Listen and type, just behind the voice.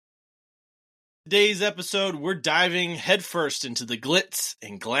today's episode, we're diving headfirst into the glitz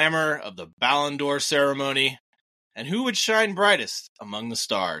and glamour of the Ballon d'Or ceremony and who would shine brightest among the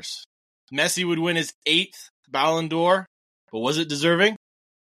stars. Messi would win his 8th Ballon d'Or, but was it deserving?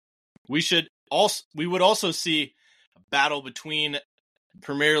 We would also see a battle between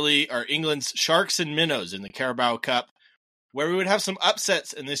Premier League or England's Sharks and Minnows in the Carabao Cup, where we would have some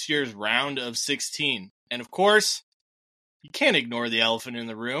upsets in this year's round of 16. And of course, you can't ignore the elephant in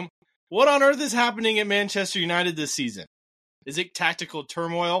the room. What on earth is happening at Manchester United this season? Is it tactical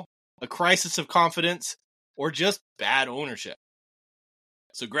turmoil, a crisis of confidence, or just bad ownership?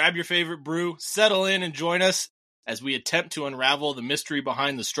 So grab your favorite brew, settle in, and join us as we attempt to unravel the mystery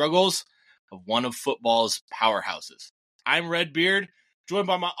behind the struggles of one of football's powerhouses. I'm Redbeard, joined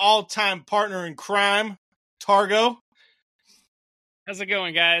by my all-time partner in crime, Targo. How's it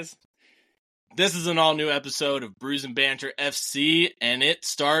going, guys? This is an all-new episode of Brews and Banter FC, and it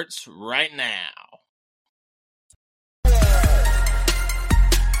starts right now.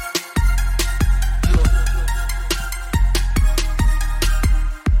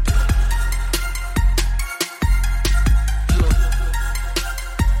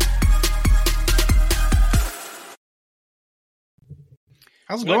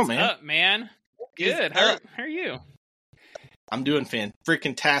 How's it going, man? What's up, man? Good. How are you? I'm doing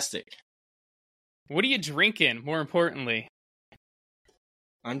freaking-tastic. What are you drinking, more importantly?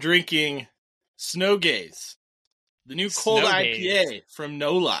 I'm drinking Snow Gaze, the new cold IPA from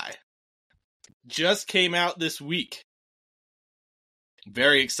No Lie. Just came out this week.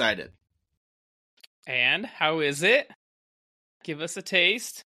 Very excited. And how is it? Give us a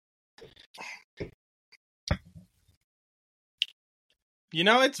taste. You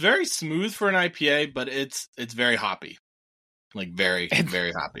know, it's very smooth for an IPA, but it's very hoppy. Like, very,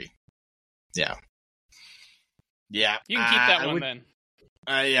 very hoppy. Yeah. Yeah. You can keep that one then.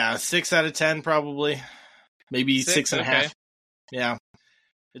 Yeah, 6 out of 10 probably. Maybe 6.5. Yeah.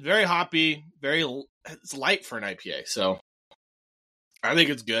 It's very hoppy, it's light for an IPA, so I think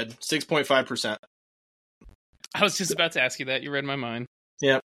it's good. 6.5%. I was just about to ask you that. You read my mind.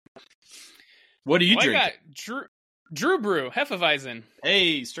 Yep. What are you drinking? I got Drew Brew, Hefeweizen.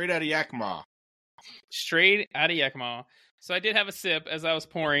 Hey, straight out of Yakima. Straight out of Yakima. So I did have a sip as I was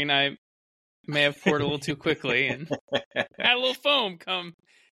pouring. I may have poured a little too quickly and had a little foam come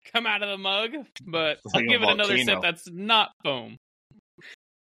out of the mug, but I'll give it another sip that's not foam.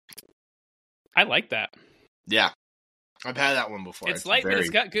 I like that. Yeah. I've had that one before. It's light, but it's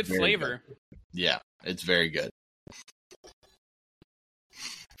got good flavor. Good. Yeah, it's very good. I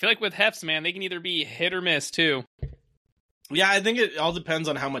feel like with Hefs, man, they can either be hit or miss, too. Yeah, I think it all depends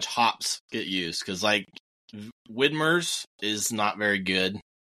on how much hops get used, because, like, Widmer's is not very good.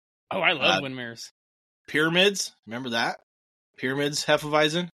 Oh, I love Widmer's. Pyramids, remember that? Pyramids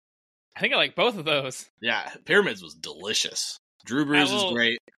Hefeweizen? I think I like both of those. Yeah, Pyramids was delicious. Drew Brews is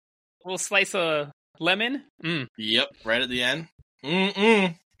great. A little slice of lemon. Yep, right at the end.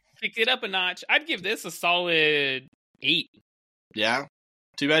 Picked it up a notch. I'd give this a solid 8. Yeah?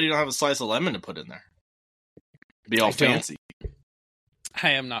 Too bad you don't have a slice of lemon to put in there. Be all fancy.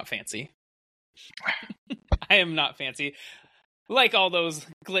 I am not fancy. I am not fancy. Like all those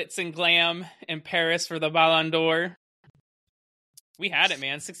glitz and glam in Paris for the Ballon d'Or. We had it,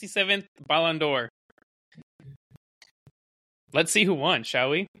 man. 67th Ballon d'Or. Let's see who won, shall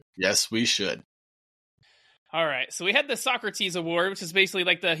we? Yes, we should. All right. So we had the Socrates Award, which is basically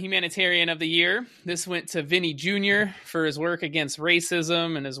like the humanitarian of the year. This went to Vinny Jr. for his work against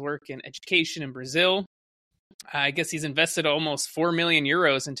racism and his work in education in Brazil. I guess he's invested almost 4 million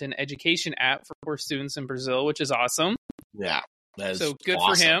euros into an education app for poor students in Brazil, which is awesome. Yeah. That is so good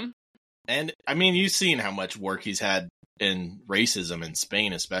awesome. For him. And, I mean, you've seen how much work he's had in racism in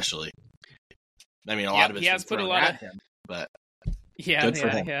Spain, especially. I mean, a lot of it's been thrown at him, but good for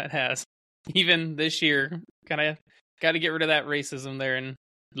him. Yeah, it has. Even this year, got to get rid of that racism there in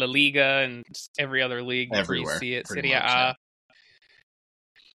La Liga and every other league. Everywhere. You see it. Serie A.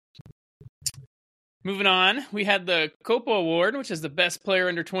 Moving on, we had the Copa Award, which is the best player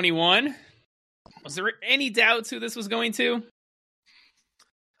under 21. Was there any doubts who this was going to?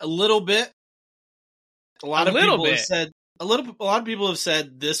 A little bit. A lot of people have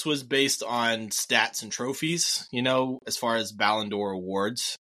said this was based on stats and trophies, you know, as far as Ballon d'Or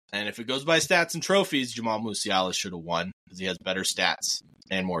awards. And if it goes by stats and trophies, Jamal Musiala should have won because he has better stats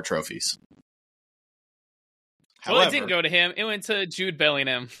and more trophies. Well, it didn't go to him. It went to Jude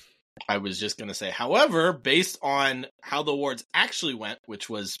Bellingham. I was just going to say, however, based on how the awards actually went, which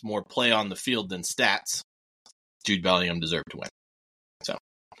was more play on the field than stats, Jude Bellingham deserved to win. So,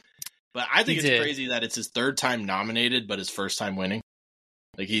 but I think it's crazy that it's his third time nominated, but his first time winning.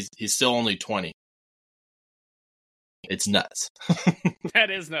 Like he's still only 20. It's nuts. That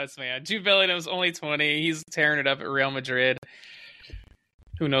is nuts, man. Jude Bellingham's only 20. He's tearing it up at Real Madrid.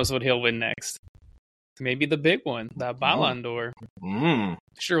 Who knows what he'll win next? Maybe the big one, the Ballon d'Or.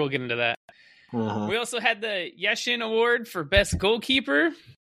 Sure, we'll get into that. We also had the Yashin Award for Best Goalkeeper.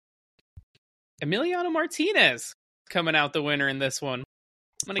 Emiliano Martinez coming out the winner in this one.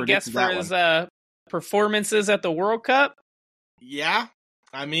 I'm going to guess for his performances at the World Cup. Yeah.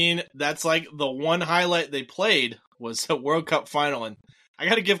 I mean, that's like the one highlight they played was a World Cup final. And I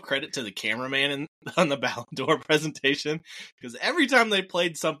got to give credit to the cameraman on the Ballon d'Or presentation, because every time they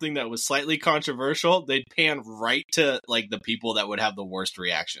played something that was slightly controversial, they'd pan right to like the people that would have the worst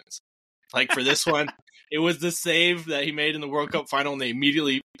reactions. Like for this one, it was the save that he made in the World Cup final, and they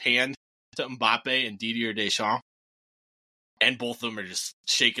immediately panned to Mbappe and Didier Deschamps. And both of them are just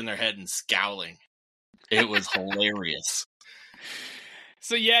shaking their head and scowling. It was hilarious.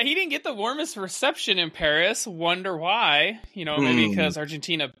 So, yeah, he didn't get the warmest reception in Paris. Wonder why. You know, maybe because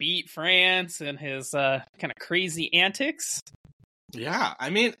Argentina beat France and his kind of crazy antics. Yeah, I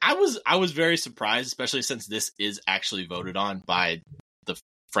mean, I was very surprised, especially since this is actually voted on by the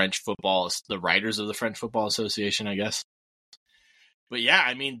the writers of the French Football Association, I guess. But yeah,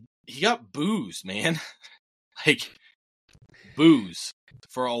 I mean, he got boos, man. Like, boos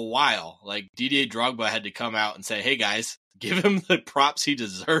for a while. Like, Didier Drogba had to come out and say, hey, guys, give him the props he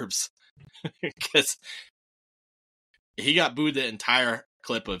deserves. Because he got booed the entire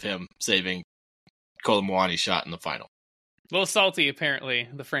clip of him saving Kolo Muani's shot in the final. A little salty, apparently,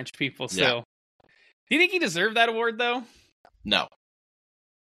 the French people still. Yeah. Do you think he deserved that award, though? No.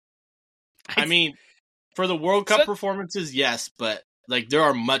 I mean, for the World Cup performances, yes, but like there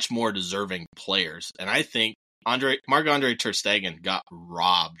are much more deserving players. And I think Marc-Andre ter Stegen got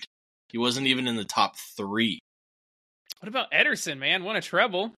robbed. He wasn't even in the top 3. What about Ederson, man? Won a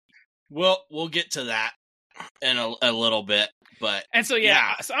treble. Well, we'll get to that in a little bit, but so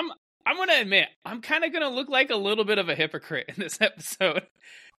I'm going to admit I'm kind of going to look like a little bit of a hypocrite in this episode.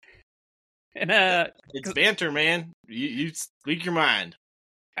 And it's banter, man. You speak your mind.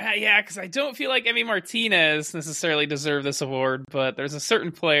 Yeah, because I don't feel like Emi Martinez necessarily deserved this award, but there's a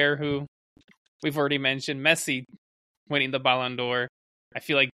certain player who we've already mentioned, Messi, winning the Ballon d'Or. I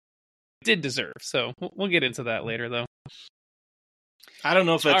feel like did deserve. So we'll get into that later, though. I don't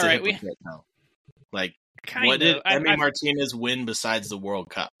know if that's hypocrite, though. Like, what did Emi Martinez win besides the World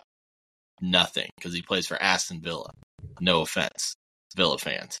Cup? Nothing, because he plays for Aston Villa. No offense, Villa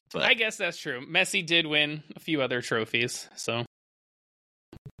fans. But I guess that's true. Messi did win a few other trophies, so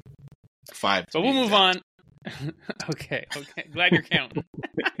 5. But we'll move on. Okay. Glad you're counting.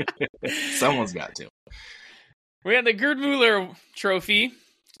 Someone's got to. We had the Gerd Müller Trophy,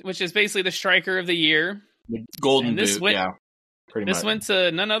 which is basically the striker of the year. The golden boot, pretty much. This went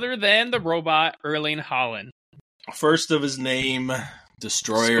to none other than the robot Erling Haaland. First of his name,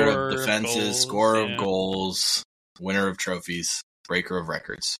 destroyer of defenses, scorer of goals, winner of trophies, breaker of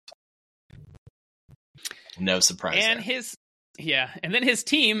records. No surprise and there. And then his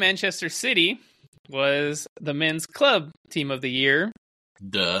team, Manchester City, was the men's club team of the year.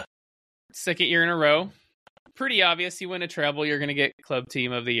 Duh. Second year in a row. Pretty obvious. You win a treble, you're going to get club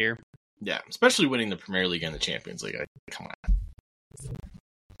team of the year. Yeah, especially winning the Premier League and the Champions League. Come on.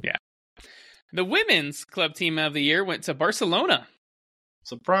 Yeah. The women's club team of the year went to Barcelona.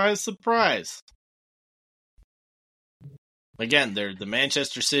 Surprise, surprise. Again, they're the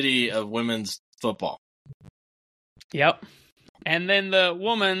Manchester City of women's football. Yep. And then the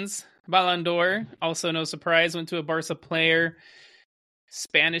women's Ballon d'Or, also no surprise, went to a Barca player.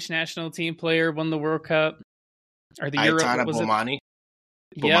 Spanish national team player, won the World Cup. Or the Euro. Aitana Bomani.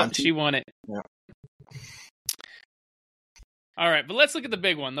 Yep, she won it. Yeah. All right, but let's look at the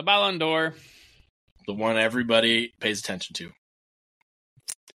big one, the Ballon d'Or. The one everybody pays attention to.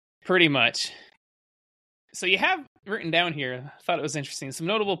 Pretty much. So you have written down here, I thought it was interesting, some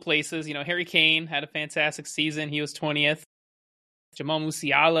notable places. You know, Harry Kane had a fantastic season. He was 20th. Jamal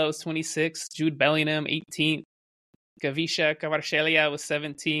Musiala was 26th. Jude Bellingham, 18th. Gavisha Kvaratskhelia was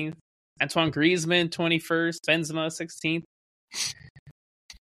 17th. Antoine Griezmann, 21st. Benzema, 16th.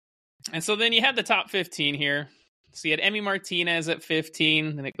 And so then you had the top 15 here. So you had Emi Martinez at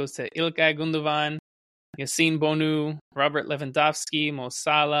 15. Then it goes to Ilkay Gundogan, Yassine Bonu, Robert Lewandowski, Mo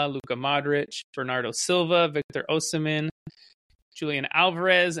Salah, Luka Modric, Bernardo Silva, Victor Osimhen, Julian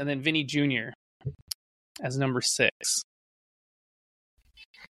Alvarez, and then Vinny Jr. as number 6.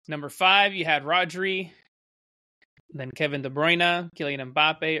 Number 5, you had Rodri, then Kevin De Bruyne, Kylian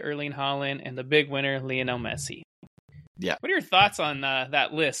Mbappe, Erling Haaland, and the big winner, Lionel Messi. Yeah. What are your thoughts on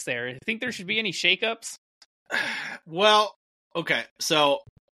that list there? Do you think there should be any shakeups? Well, okay. So,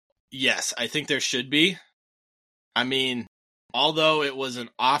 yes, I think there should be. I mean, although it was an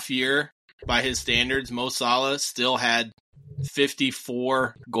off year by his standards, Mo Salah still had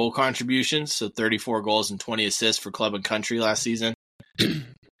 54 goal contributions, so 34 goals and 20 assists for club and country last season.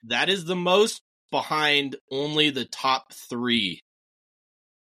 That is the most behind only the top three,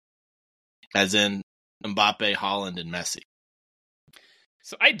 as in Mbappe, Haaland, and Messi.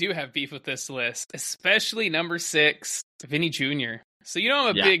 So I do have beef with this list, especially number 6, Vinny Jr. So you know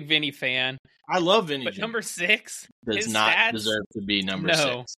I'm a big Vinny fan. I love Vinny but Jr. Number 6 does not deserve to be number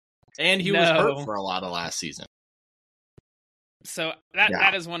 6. And he was hurt for a lot of last season. So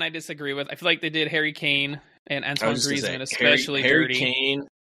that is one I disagree with. I feel like they did Harry Kane and Antoine Griezmann especially Harry dirty. Kane,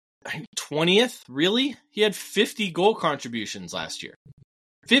 20th? Really? He had 50 goal contributions last year.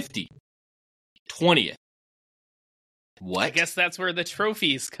 50. 20th. What? I guess that's where the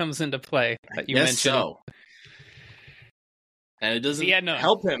trophies comes into play that you mentioned. So. And it doesn't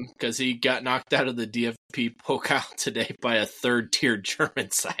help him because he got knocked out of the DFP Pokal today by a third-tier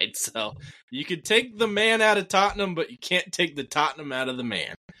German side. So you can take the man out of Tottenham, but you can't take the Tottenham out of the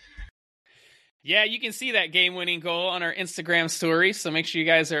man. Yeah, you can see that game-winning goal on our Instagram story. So make sure you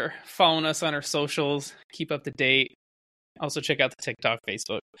guys are following us on our socials. Keep up to date. Also check out the TikTok,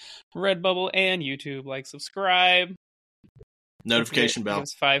 Facebook, Redbubble, and YouTube. Like, subscribe. Notification bell.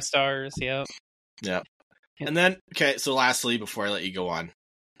 5 stars. Yep. Yeah. And then, okay, so lastly, before I let you go on,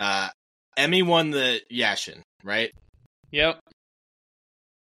 Emmy won the Yashin, right? Yep.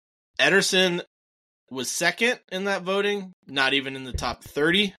 Ederson was second in that voting, not even in the top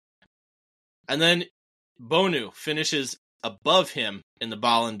 30. And then Bonu finishes above him in the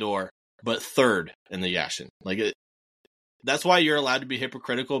Ballon d'Or, but third in the Yashin. That's why you're allowed to be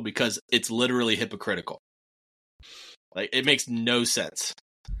hypocritical, because it's literally hypocritical. It makes no sense.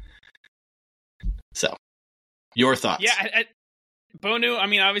 So. Your thoughts? Yeah, Bonu, I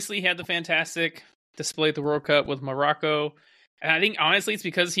mean, obviously he had the fantastic display at the World Cup with Morocco. And I think, honestly, it's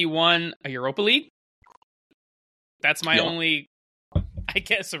because he won a Europa League. That's my only, I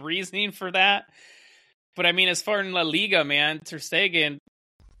guess, reasoning for that. But, I mean, as far in La Liga, man, Ter Stegen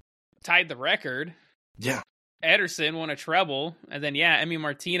tied the record. Yeah. Ederson won a treble. And then, Emi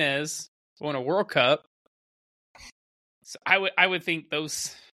Martinez won a World Cup. So I would think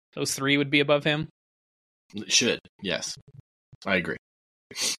those 3 would be above him. Should, yes. I agree.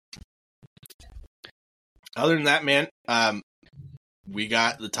 Other than that, man, we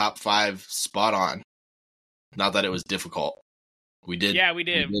got the top 5 spot on. Not that it was difficult. We did. Yeah, we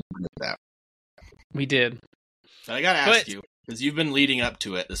did. We did. But I gotta ask you, because you've been leading up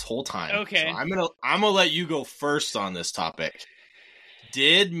to it this whole time. Okay. So I'm gonna let you go first on this topic.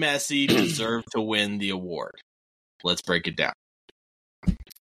 Did Messi deserve to win the award? Let's break it down.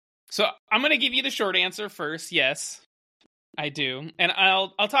 So I'm going to give you the short answer first. Yes, I do. And I'll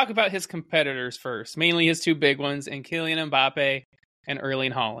talk about his competitors first, mainly his 2 big ones, and Kylian Mbappe and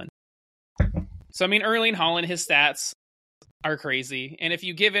Erling Haaland. So, I mean, Erling Haaland, his stats are crazy. And if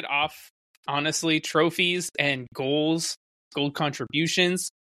you give it off, honestly, trophies and goals, goal contributions,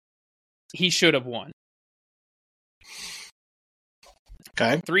 he should have won.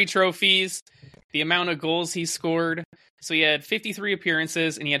 Okay. 3 trophies, the amount of goals he scored. So he had 53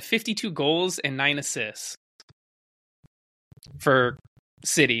 appearances, and he had 52 goals and 9 assists for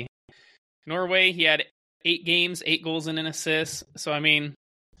City. Norway, he had 8 games, 8 goals and an assist. So, I mean,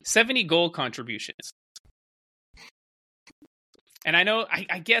 70 goal contributions. And I know,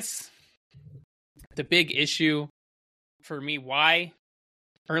 I guess the big issue for me why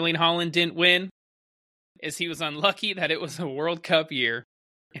Erling Haaland didn't win is he was unlucky that it was a World Cup year.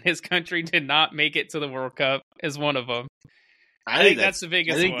 And his country did not make it to the World Cup as one of them. I think that's the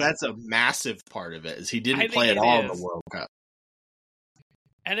biggest one. I think that's a massive part of it, is he didn't play at all in the World Cup.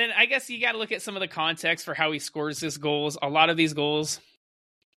 And then I guess you got to look at some of the context for how he scores his goals. A lot of these goals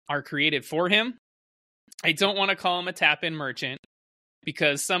are created for him. I don't want to call him a tap-in merchant,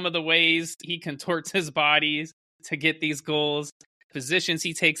 because some of the ways he contorts his body to get these goals, positions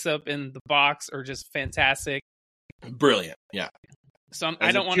he takes up in the box are just fantastic. Brilliant, yeah. So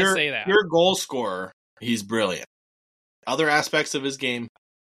I don't want to say that. Pure goal scorer, he's brilliant. Other aspects of his game,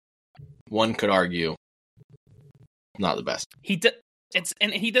 one could argue, not the best.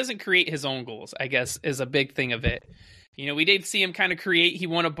 And he doesn't create his own goals, I guess, is a big thing of it. You know, we did see him kind of create. He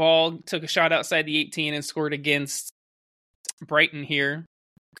won a ball, took a shot outside the 18, and scored against Brighton here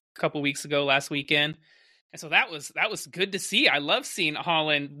a couple weeks ago, last weekend. And so that was good to see. I love seeing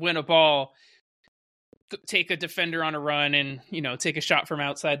Haaland win a ball, take a defender on a run, and, you know, take a shot from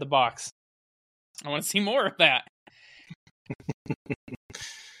outside the box. I want to see more of that.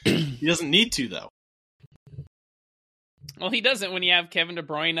 He doesn't need to, though. Well, he doesn't when you have Kevin De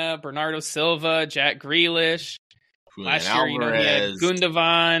Bruyne, Bernardo Silva, Jack Grealish. Julian Last year, he had Alvarez.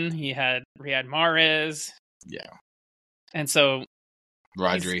 Gundogan, he had Riyad Mahrez. Yeah. And so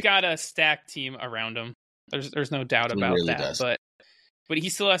Rodri. he's got a stacked team around him. There's no doubt about really that. Does. But he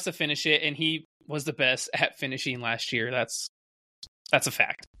still has to finish it, and he was the best at finishing last year. That's a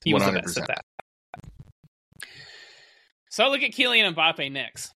fact. He was 100%. The best at that. So I'll look at Kylian Mbappe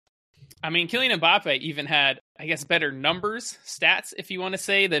next. I mean, Kylian Mbappe even had, I guess, better numbers, stats, if you want to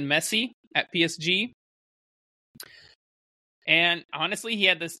say, than Messi at PSG. And honestly, he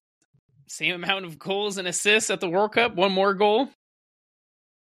had the same amount of goals and assists at the World Cup, one more goal.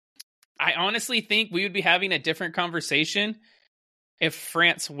 I honestly think we would be having a different conversation if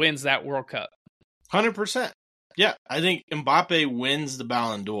France wins that World Cup. 100%. Yeah, I think Mbappe wins the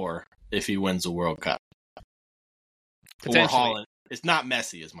Ballon d'Or if he wins the World Cup. For Holland. It's not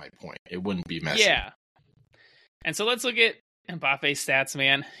Messi is my point. It wouldn't be Messi. Yeah. And so let's look at Mbappe's stats,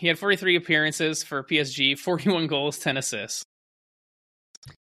 man. He had 43 appearances for PSG, 41 goals, 10 assists.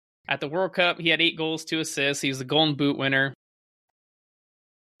 At the World Cup, he had 8 goals, 2 assists. He was the Golden Boot winner.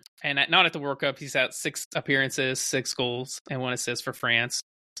 And not at the World Cup, he's had 6 appearances, 6 goals, and 1 assist for France.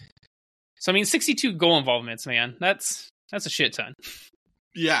 So, I mean, 62 goal involvements, man. That's a shit ton.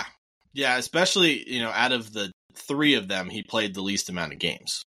 Yeah. Yeah, especially, out of the 3 of them, he played the least amount of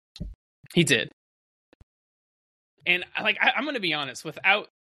games. He did. And, I'm going to be honest, without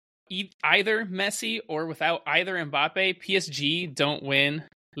either Messi or without either Mbappe, PSG don't win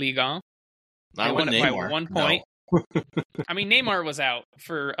Ligue 1. Not with Neymar. By 1 point. No. I mean, Neymar was out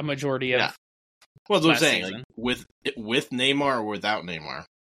for a majority of. Yeah. Well, that's what I'm saying. Season. Like, with Neymar or without Neymar.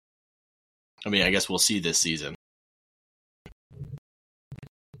 I mean, I guess we'll see this season.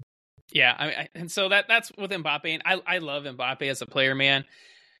 Yeah, and so that's with Mbappe, and I love Mbappe as a player, man,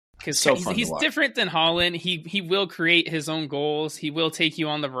 because he's different than Haaland. He will create his own goals. He will take you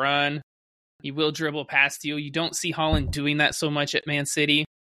on the run. He will dribble past you. You don't see Haaland doing that so much at Man City.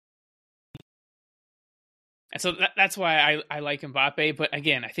 And so that's why I like Mbappe. But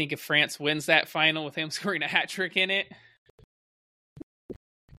again, I think if France wins that final with him scoring a hat trick in it,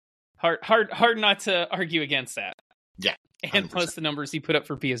 hard not to argue against that. Yeah. 100%. And plus the numbers he put up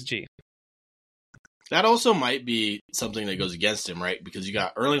for PSG. That also might be something that goes against him, right? Because you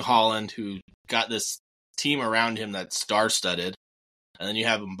got Erling Haaland, who got this team around him that's star-studded. And then you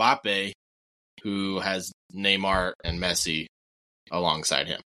have Mbappe, who has Neymar and Messi alongside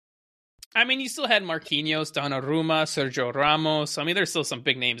him. I mean, you still had Marquinhos, Donnarumma, Sergio Ramos. I mean, there's still some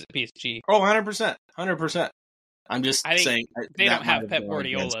big names at PSG. Oh, 100%. 100%. I'm just saying. They don't have Pep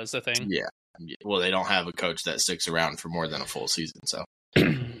Guardiola is the thing. Yeah. Well, they don't have a coach that sticks around for more than a full season, so.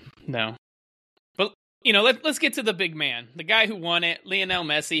 No. But, let's get to the big man. The guy who won it, Lionel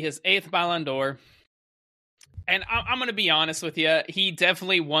Messi, his 8th Ballon d'Or. And I'm going to be honest with you. He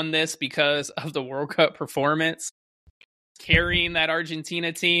definitely won this because of the World Cup performance. Carrying that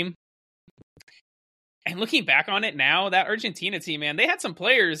Argentina team. And looking back on it now, that Argentina team, man, they had some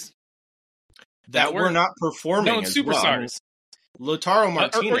players that were not performing known as superstars. Well. Lautaro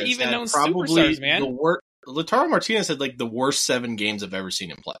Martinez or even known probably superstars, man. Lautaro Martinez had the worst 7 games I've ever seen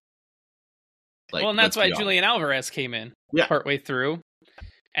him play. And that's why Julian Alvarez came in partway through.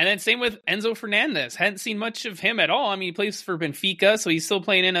 And then same with Enzo Fernandez. Hadn't seen much of him at all. I mean, he plays for Benfica, so he's still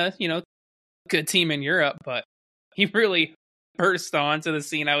playing in a, good team in Europe, but he really burst onto the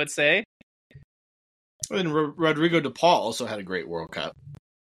scene, I would say. And Rodrigo de Paul also had a great World Cup.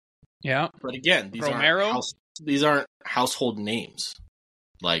 Yeah. But again, these aren't household names.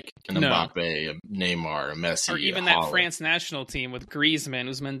 Like an Mbappe, a Neymar, a Messi, or even that France national team with Griezmann,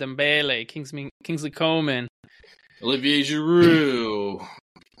 Ousmane Dembele, Kingsley Coman, Olivier Giroud,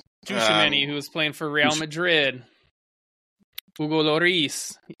 Tchouaméni, who was playing for Real Madrid, Hugo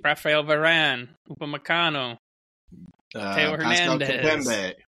Lloris, Rafael Varane, Upamecano, Theo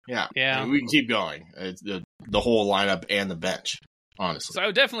Hernandez. Yeah. I mean, we can keep going. It's the whole lineup and the bench, honestly. So I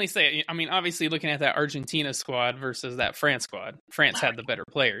would definitely say, I mean, obviously looking at that Argentina squad versus that France squad, France had the better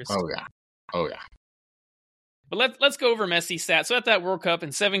players. Oh, yeah. But let's go over Messi's stats. So at that World Cup,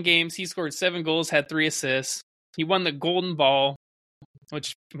 in 7 games, he scored 7 goals, had 3 assists. He won the Golden Ball,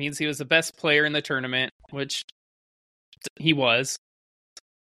 which means he was the best player in the tournament, which he was.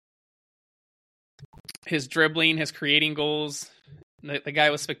 His dribbling, his creating goals, the guy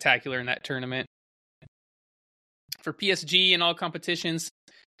was spectacular in that tournament. For PSG in all competitions,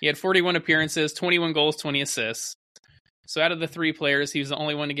 he had 41 appearances, 21 goals, 20 assists. So out of the 3 players, he was the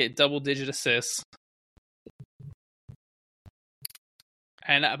only one to get double-digit assists.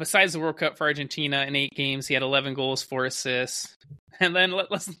 And besides the World Cup for Argentina, in 8 games, he had 11 goals, 4 assists. And then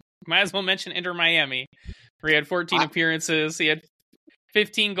might as well mention Inter Miami, where he had 14 appearances. He had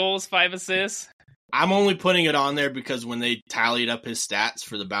 15 goals, 5 assists. I'm only putting it on there because when they tallied up his stats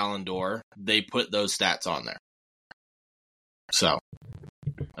for the Ballon d'Or, they put those stats on there. So,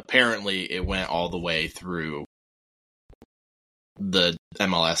 apparently it went all the way through the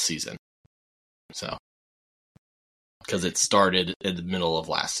MLS season. So, because it started in the middle of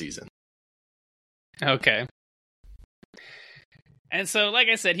last season. Okay. And so, like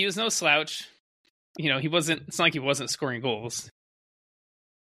I said, he was no slouch. It's not like he wasn't scoring goals.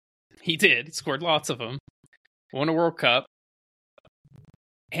 He did. He scored lots of them. Won a World Cup.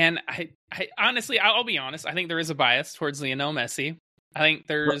 And I honestly, I'll be honest, I think there is a bias towards Lionel Messi. I think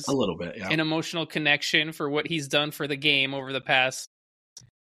there's a little bit, yeah, an emotional connection for what he's done for the game over the past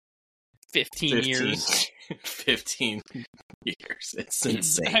 15 years. 15 years. It's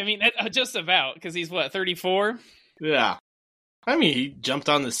insane. I mean, just about, because he's, 34? Yeah. I mean, he jumped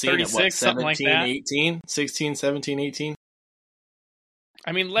on the scene at, 17, like 18? 16, 17, 18?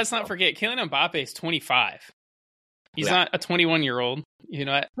 I mean, let's not forget, Kylian Mbappe is 25. He's not a 21-year-old.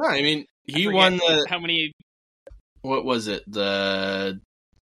 No, I mean, he won the... How many... What was it? The...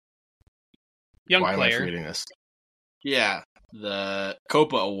 Young Why player. am I forgetting this? Yeah, the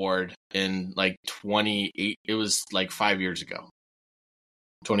Copa Award in, 28... It was, 5 years ago.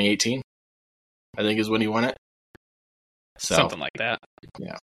 2018, I think is when he won it. So, something like that.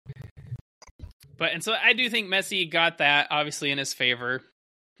 Yeah. And so I do think Messi got that, obviously, in his favor.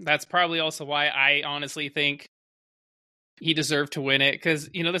 That's probably also why I honestly think he deserved to win it. Because,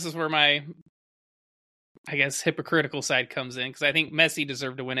 this is where my, I guess, hypocritical side comes in. Because I think Messi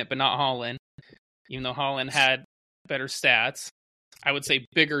deserved to win it, but not Haaland. Even though Haaland had better stats. I would say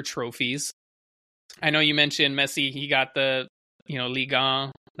bigger trophies. I know you mentioned Messi, he got the, Ligue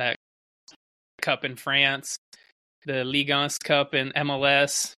 1, that cup in France. The Ligue 1 Cup in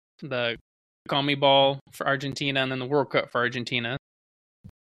MLS. The CONMEBOL for Argentina, and then the World Cup for Argentina.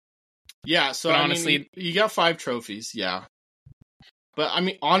 Yeah, so honestly, you got 5 trophies, yeah. But I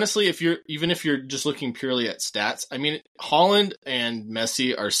mean, honestly, if you're just looking purely at stats, I mean, Haaland and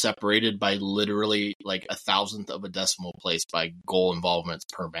Messi are separated by literally 1,000th of a decimal place by goal involvements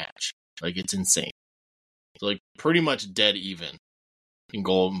per match. It's insane. So, pretty much dead even in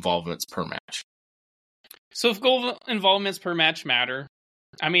goal involvements per match. So if goal involvements per match matter,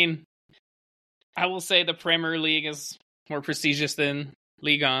 I mean, I will say the Premier League is more prestigious than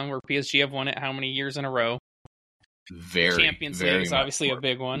Ligue 1, where PSG have won it how many years in a row? Champions League is obviously a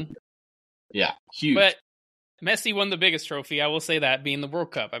big one. Yeah, huge. But Messi won the biggest trophy, I will say that, being the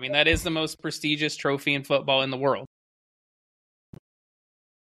World Cup. I mean, that is the most prestigious trophy in football in the world.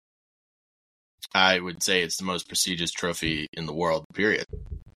 I would say it's the most prestigious trophy in the world, period.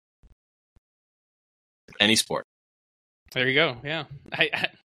 Any sport. There you go, yeah.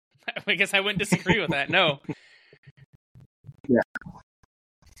 I guess I wouldn't disagree with that, no. Yeah.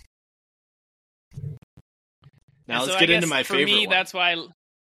 Now let's get into my favorite one.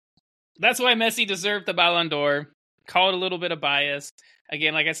 That's why Messi deserved the Ballon d'Or. Call it a little bit of bias.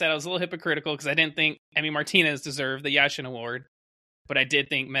 Again, like I said, I was a little hypocritical because I didn't think Emi Martinez deserved the Yashin Award, but I did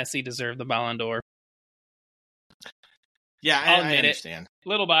think Messi deserved the Ballon d'Or. Yeah, I understand.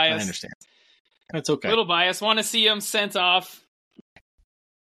 Little bias. I understand. That's okay. Little bias. Want to see him sent off.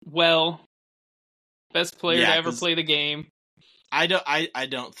 Well, best player to ever play the game. I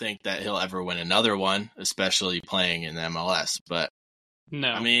don't think that he'll ever win another one, especially playing in the MLS. But no,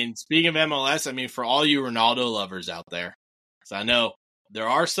 I mean, speaking of MLS, I mean, for all you Ronaldo lovers out there, because I know there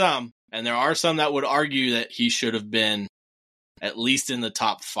are some, and there are some that would argue that he should have been at least in the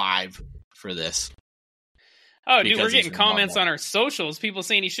top 5 for this. Oh, dude, we're getting comments on our socials. People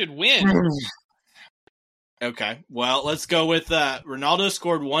saying he should win. Okay, well, let's go with Ronaldo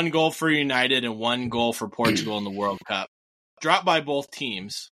scored 1 goal for United and 1 goal for Portugal in the World Cup. Dropped by both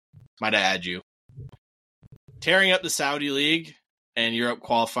teams, might I add you. Tearing up the Saudi League and Europe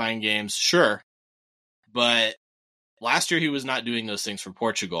qualifying games, sure. But last year he was not doing those things for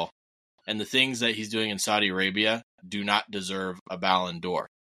Portugal. And the things that he's doing in Saudi Arabia do not deserve a Ballon d'Or.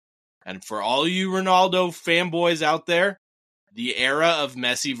 And for all you Ronaldo fanboys out there, the era of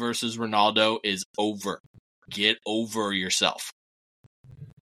Messi versus Ronaldo is over. Get over yourself.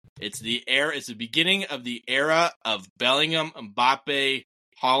 It's the beginning of the era of Bellingham, Mbappe,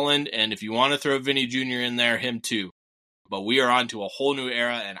 Haaland, and if you want to throw Vinny Jr. in there, him too. But we are on to a whole new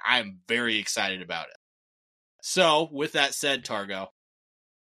era, and I'm very excited about it. So, with that said, Targo,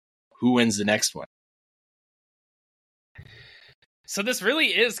 who wins the next one? So this really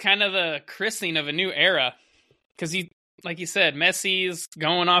is kind of the christening of a new era. Because like you said, Messi's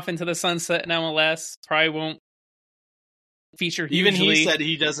going off into the sunset in MLS. Probably won't feature hugely. Even he said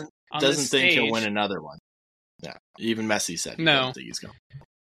he doesn't think he'll win another one. Yeah, even Messi said he doesn't think he's going.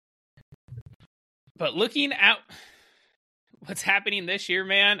 But looking at what's happening this year,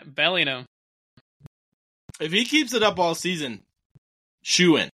 man, Bellingham. If he keeps it up all season,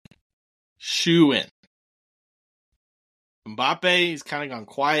 shoe in. Shoe in. Mbappe, he's kind of gone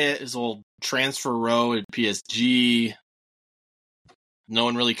quiet. His old transfer row at PSG. No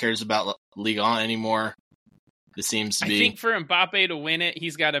one really cares about Ligue 1 anymore. It seems to be. I think for Mbappe to win it,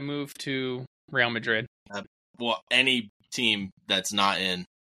 he's got to move to Real Madrid. Well, any team that's not in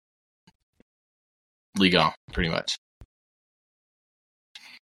Ligue 1, pretty much.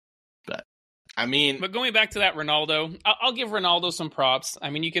 But, I mean... But going back to that Ronaldo, I'll give Ronaldo some props. I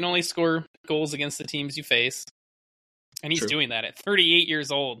mean, you can only score goals against the teams you face. And he's doing that at 38 years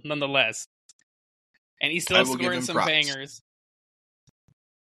old, nonetheless. And he's still scoring some bangers.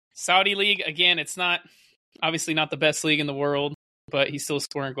 Saudi League, again, it's not obviously not the best league in the world, but he's still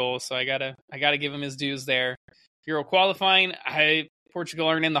scoring goals, so I gotta give him his dues there. Euro qualifying, Portugal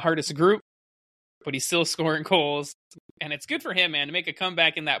aren't in the hardest group, but he's still scoring goals, and it's good for him, man, to make a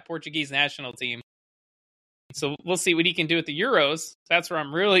comeback in that Portuguese national team. So we'll see what he can do at the Euros. That's where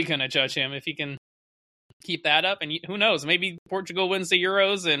I'm really gonna judge him, if he can keep that up. And who knows, maybe Portugal wins the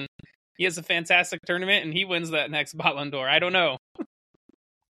Euros and he has a fantastic tournament and he wins that next Ballon d'Or. I don't know.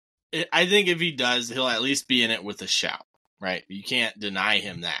 I think if he does, he'll at least be in it with a shout, right? You can't deny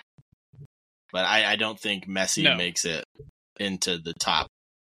him that. But I don't think Messi makes it into the top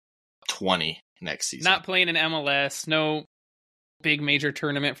 20 next season. Not playing in MLS, no big major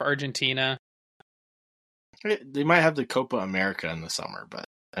tournament for Argentina. They might have the Copa America in the summer, but,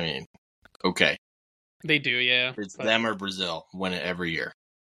 I mean, okay. They do, yeah. It's them or Brazil. Win it every year.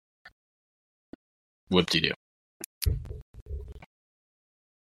 Whoop-de-doo.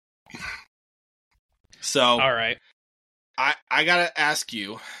 So, all right. I got to ask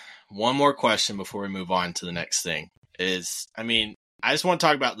you one more question before we move on to the next thing. I just want to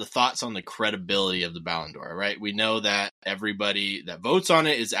talk about the thoughts on the credibility of the Ballon d'Or, right? We know that everybody that votes on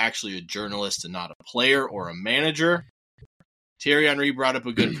it is actually a journalist and not a player or a manager. Thierry Henry brought up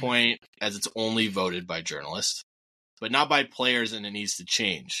a good point, as it's only voted by journalists, but not by players, and it needs to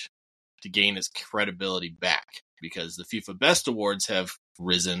change to gain its credibility back, because the FIFA Best Awards have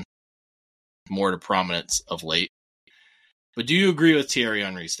risen more to prominence of late. But do you agree with Thierry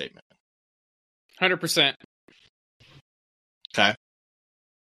Henry's statement? 100%. Okay.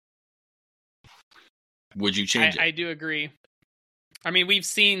 Would you change it? I do agree. I mean, we've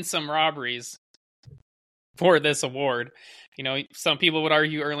seen some robberies for this award. You know, some people would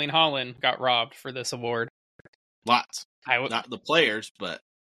argue Erling Haaland got robbed for this award. Lots. Not the players, but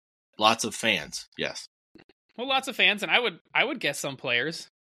lots of fans. Yes. Well, lots of fans, and I would guess some players.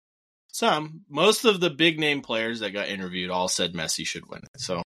 Some. Most of the big name players that got interviewed all said Messi should win it.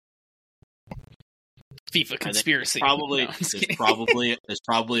 So FIFA conspiracy. There's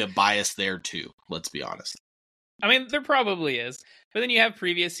probably a bias there too. Let's be honest. I mean, there probably is. But then you have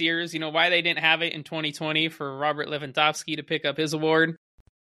previous years, you know, why they didn't have it in 2020 for Robert Lewandowski to pick up his award.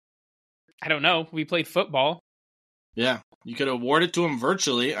 I don't know. We played football. Yeah. You could award it to him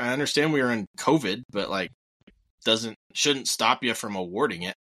virtually. I understand we were in COVID, but shouldn't stop you from awarding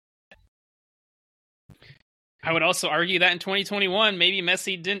it. I would also argue that in 2021, maybe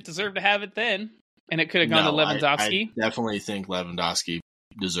Messi didn't deserve to have it then, and it could have gone to Lewandowski. I definitely think Lewandowski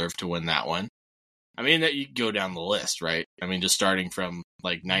deserved to win that one. I mean, that you go down the list, right? I mean, just starting from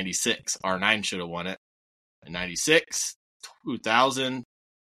 96, R9 should have won it. 96, 2000,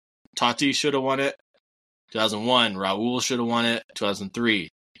 Totti should have won it. 2001, Raul should have won it. 2003,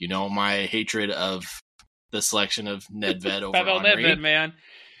 you know my hatred of the selection of Nedved over Pavel Henry. Nedved, man.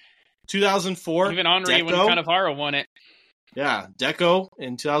 2004, even Henry when Cannavaro won it. Yeah, Deco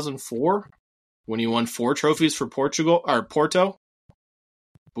in 2004 when he won 4 trophies for Porto.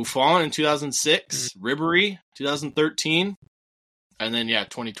 Buffon in 2006, Ribéry 2013, and then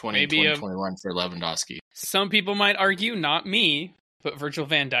 2020 and 2021 for Lewandowski. Some people might argue, not me, but Virgil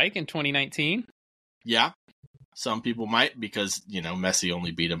van Dijk in 2019. Yeah, some people might, because Messi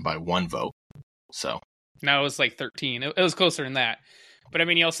only beat him by 1 vote. So no, it was 13. It was closer than that. But I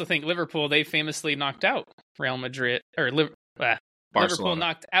mean, you also think Liverpool, they famously knocked out Real Madrid, or Liverpool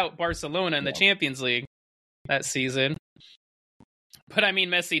knocked out Barcelona in the Champions League that season. But I mean,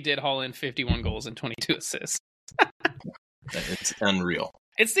 Messi did haul in 51 goals and 22 assists. It's unreal.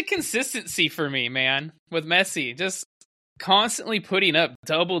 It's the consistency for me, man, with Messi. Just constantly putting up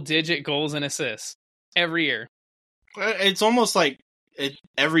double-digit goals and assists every year. It's almost like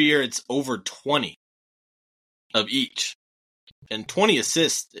every year it's over 20 of each. And 20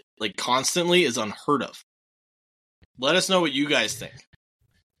 assists, constantly, is unheard of. Let us know what you guys think.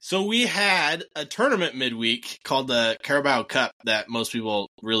 So we had a tournament midweek called the Carabao Cup that most people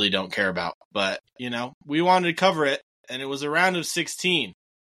really don't care about. But, we wanted to cover it, and it was a round of 16.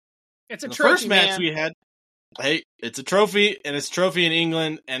 It's a the trophy, first match man. we had, hey, it's a trophy, and it's a trophy in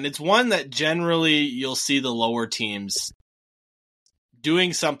England, and it's one that generally you'll see the lower teams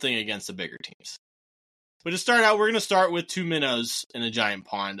doing something against the bigger teams. But to start out, we're going to start with two minnows in a giant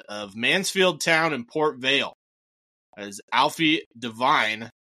pond of Mansfield Town and Port Vale, as Alfie Devine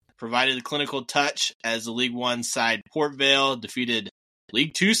provided a clinical touch as the League One side Port Vale defeated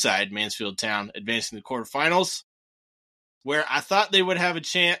League Two side Mansfield Town, advancing to the quarterfinals, where I thought they would have a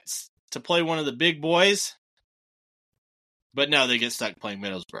chance to play one of the big boys, but no, they get stuck playing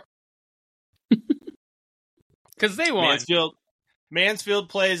Middlesbrough. Because they won. Mansfield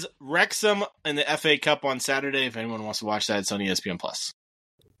plays Wrexham in the FA Cup on Saturday. If anyone wants to watch that, it's on ESPN+.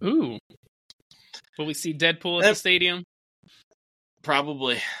 Ooh. Will we see Deadpool at the stadium?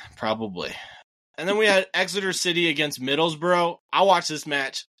 Probably. And then we had Exeter City against Middlesbrough. I watched this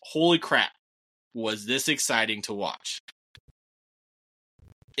match. Holy crap. Was this exciting to watch.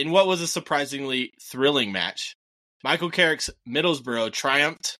 In what was a surprisingly thrilling match, Michael Carrick's Middlesbrough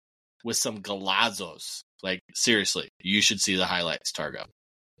triumphed with some golazos. Like, seriously, you should see the highlights, Targo.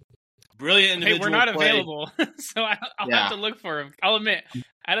 Brilliant individual Hey, we're not play. available, so I'll have to look for them. I'll admit,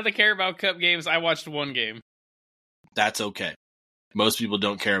 out of the Carabao Cup games, I watched one game. That's okay. Most people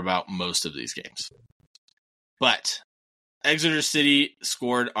don't care about most of these games. But Exeter City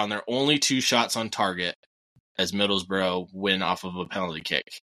scored on their only 2 shots on target as Middlesbrough win off of a penalty kick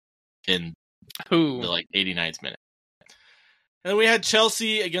in the 89th minute. And then we had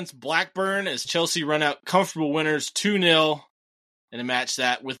Chelsea against Blackburn as Chelsea run out comfortable winners 2-0 in a match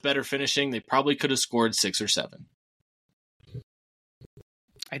that, with better finishing, they probably could have scored 6 or 7.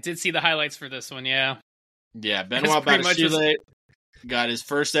 I did see the highlights for this one, yeah. Yeah, Benoit Badiashile got his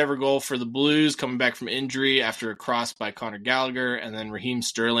first ever goal for the Blues, coming back from injury after a cross by Conor Gallagher, and then Raheem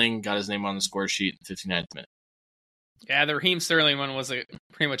Sterling got his name on the score sheet in the 59th minute. Yeah, the Raheem Sterling one was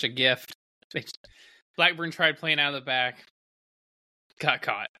pretty much a gift. Blackburn tried playing out of the back. Got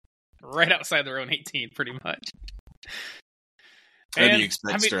caught. Right outside their own 18, pretty much. How do you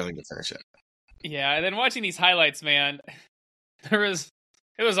expect Sterling to finish it? Yeah, and then watching these highlights, man, it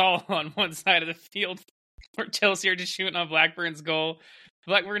was all on one side of the field where Chelsea are just shooting on Blackburn's goal.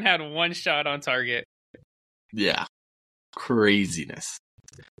 Blackburn had 1 shot on target. Yeah. Craziness.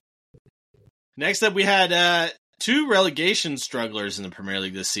 Next up, we had 2 relegation strugglers in the Premier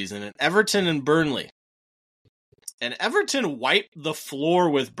League this season, Everton and Burnley. And Everton wiped the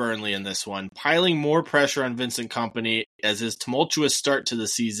floor with Burnley in this one, piling more pressure on Vincent Kompany as his tumultuous start to the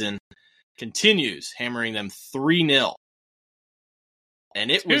season continues, hammering them 3-0.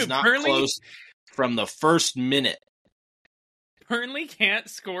 And it was not close from the first minute. Burnley can't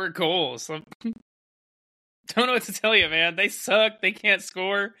score goals. Don't know what to tell you, man. They suck. They can't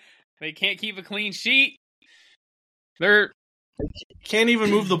score. They can't keep a clean sheet. They can't even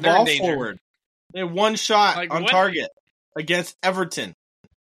move the ball forward. They had 1 shot on target against Everton.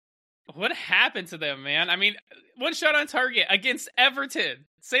 What happened to them, man? I mean, 1 shot on target against Everton.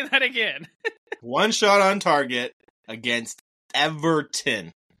 Say that again. 1 shot on target against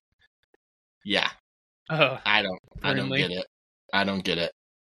Everton. Yeah. Oh, I don't get it. I don't get it.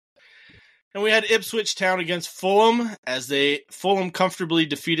 And we had Ipswich Town against Fulham as Fulham comfortably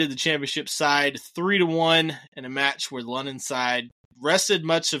defeated the championship side 3-1 in a match where the London side rested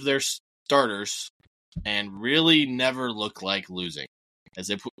much of their starters and really never looked like losing,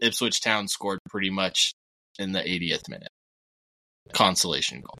 as Ipswich Town scored pretty much in the 80th minute.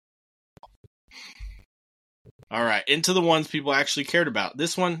 Consolation goal. All right, into the ones people actually cared about.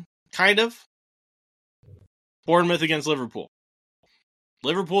 This one, kind of. Bournemouth against Liverpool.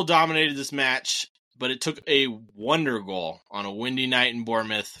 Liverpool dominated this match, but it took a wonder goal on a windy night in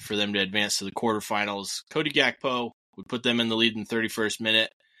Bournemouth for them to advance to the quarterfinals. Cody Gakpo would put them in the lead in the 31st minute.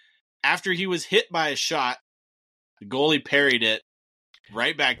 After he was hit by a shot, the goalie parried it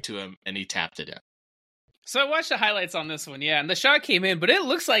right back to him, and he tapped it in. So I watched the highlights on this one, yeah, and the shot came in, but it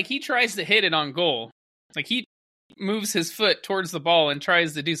looks like he tries to hit it on goal. Like he moves his foot towards the ball and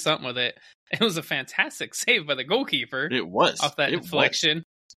tries to do something with it. It was a fantastic save by the goalkeeper. It was. Off that deflection.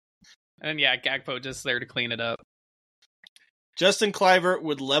 And yeah, Gakpo just there to clean it up. Justin Kluivert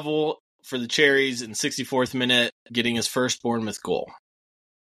would level for the Cherries in 64th minute, getting his first Bournemouth goal.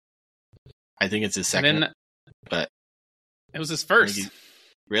 I think it's his second, but it was his first.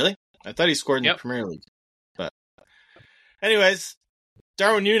 Really? I thought he scored in the Premier League. But anyways,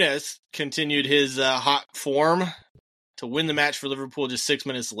 Darwin Núñez continued his hot form to win the match for Liverpool just 6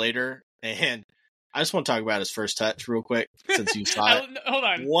 minutes later. And I just want to talk about his first touch real quick, since you saw it. Hold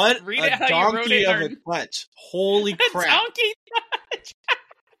on. What Read a it how you wrote donkey it. of a touch. Holy crap. Donkey touch.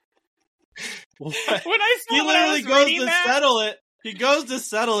 What? When I saw He literally goes to that, settle it. He goes to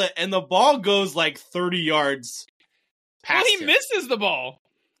settle it, and the ball goes like 30 yards past he him. misses the ball.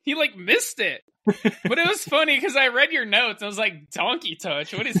 He missed it. But it was funny because I read your notes. I was like, donkey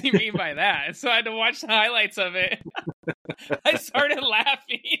touch. What does he mean by that? And so I had to watch the highlights of it. I started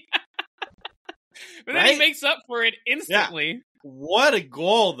laughing. But then he makes up for it instantly. Yeah. What a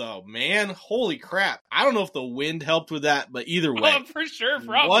goal, though, man. Holy crap. I don't know if the wind helped with that, but either way. Oh, for sure,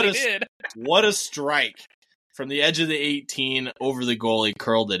 probably did. What a strike. From the edge of the 18 over the goalie,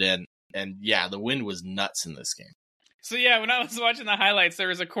 curled it in. And yeah, the wind was nuts in this game. So yeah, when I was watching the highlights, there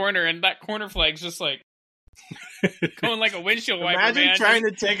was a corner, and that corner flag's just going like a windshield wiper. Imagine trying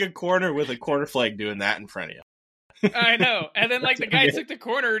to take a corner with a corner flag doing that in front of you. I know. And then the guy took the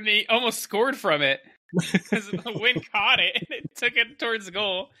corner and he almost scored from it because the wind caught it and it took it towards the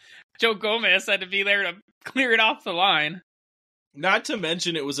goal. Joe Gomez had to be there to clear it off the line. Not to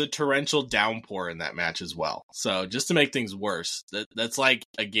mention it was a torrential downpour in that match as well. So just to make things worse, that's like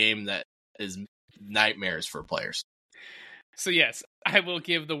a game that is nightmares for players. So yes, I will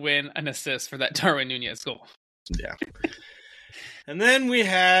give the win an assist for that Darwin Nunez goal. Yeah. And then we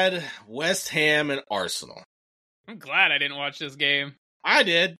had West Ham and Arsenal. I'm glad I didn't watch this game. I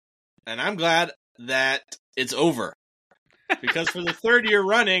did. And I'm glad that it's over. Because for the third year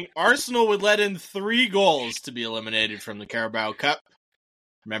running, Arsenal would let in 3 goals to be eliminated from the Carabao Cup.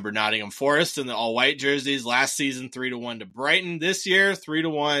 Remember Nottingham Forest in the all-white jerseys last season, 3-1 to Brighton. This year,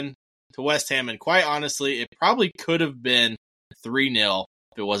 3-1 to West Ham. And quite honestly, it probably could have been 3-0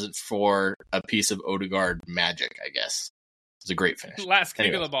 if it wasn't for a piece of Odegaard magic, I guess. It was a great finish. Last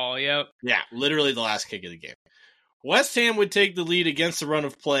kick of the ball, yep. Yeah, literally the last kick of the game. West Ham would take the lead against the run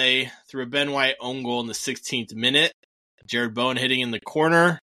of play through a Ben White own goal in the 16th minute. Jared Bowen hitting in the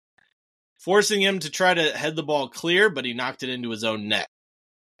corner, forcing him to try to head the ball clear, but he knocked it into his own net.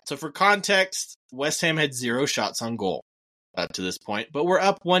 So for context, West Ham had 0 shots on goal up to this point, but we're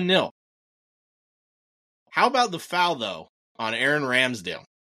up 1-0. How about the foul, though, on Aaron Ramsdale,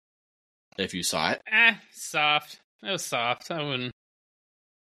 if you saw it? Soft. It was soft. I wouldn't.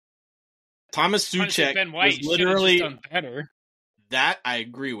 Thomas Souček Ben White was literally done better. That I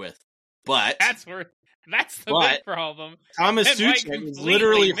agree with, but that's the big problem. Thomas Souček was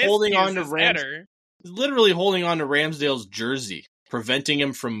literally holding on to Ramsdale's jersey, preventing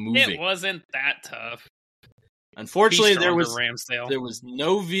him from moving. It wasn't that tough. Unfortunately, there was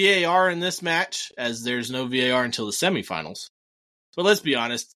no VAR in this match, as there's no VAR until the semifinals. But let's be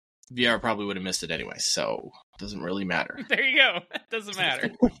honest, VAR probably would have missed it anyway, so it doesn't really matter. There you go. It doesn't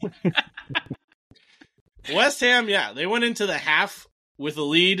matter. West Ham, yeah, they went into the half with a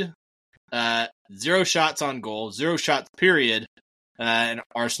lead. 0 shots on goal, 0 shots period, and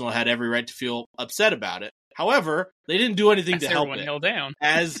Arsenal had every right to feel upset about it. However, they didn't do anything to help it. Down.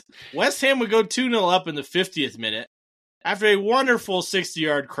 As West Ham would go 2-0 up in the 50th minute, after a wonderful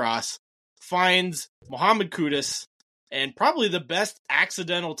 60-yard cross, finds Mohamed Kudus, and probably the best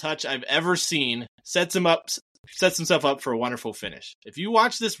accidental touch I've ever seen, sets himself up for a wonderful finish. If you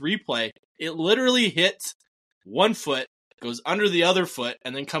watch this replay, it literally hits one foot, goes under the other foot,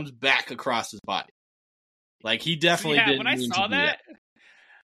 and then comes back across his body. Like, he definitely didn't when I saw that.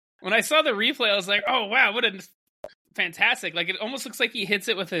 When I saw the replay, I was like, oh, wow, what a fantastic. Like, it almost looks like he hits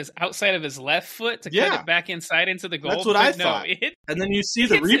it with his outside of his left foot to cut it back inside into the goal. That's what I thought. And then you see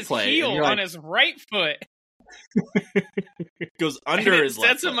the replay. His heel on his right foot. It goes under his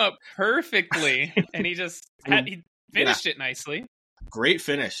left foot. Sets him up perfectly. And he just he finished it nicely. Great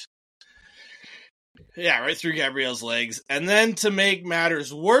finish. Yeah, right through Gabriel's legs. And then to make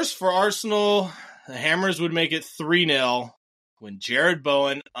matters worse for Arsenal, the Hammers would make it 3-0 when Jared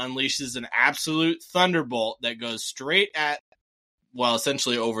Bowen unleashes an absolute thunderbolt that goes straight at, well,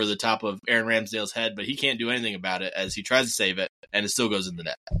 essentially over the top of Aaron Ramsdale's head, but he can't do anything about it as he tries to save it, and it still goes in the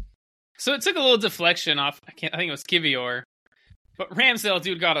net. So it took a little deflection off, I think it was Kivior, but Ramsdale,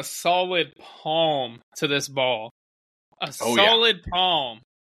 dude, got a solid palm to this ball. Solid palm,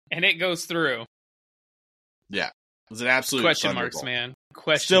 and it goes through. Yeah, it was an absolute question marks, man.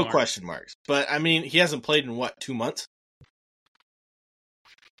 Question marks. But I mean, he hasn't played in 2 months?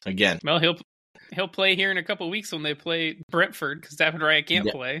 Again. Well, he'll play here in a couple of weeks when they play Brentford because David Raya can't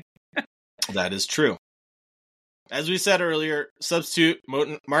play. That is true. As we said earlier, substitute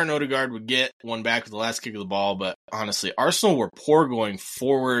Martin Odegaard would get one back with the last kick of the ball, but honestly, Arsenal were poor going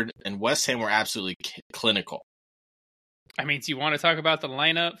forward, and West Ham were absolutely clinical. I mean, do you want to talk about the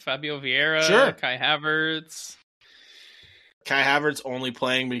lineup? Fabio Vieira, sure. Kai Havertz. Kai Havertz only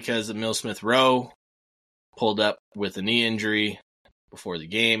playing because Emile Smith-Rowe pulled up with a knee injury before the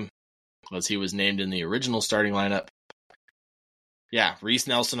game, as he was named in the original starting lineup. Yeah, Reece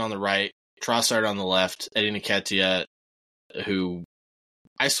Nelson on the right, Trossard on the left, Eddie Nketiah, who,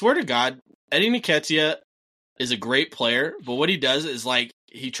 I swear to God, Eddie Nketiah is a great player, but what he does is, like,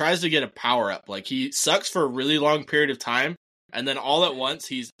 he tries to get a power-up. Like, he sucks for a really long period of time, and then all at once,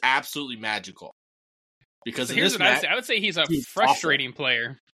 he's absolutely magical. Because So in here's this what I would match, say. I would say he's a he's frustrating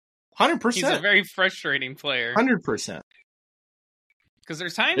player. 100%. He's a very frustrating player. 100%. Because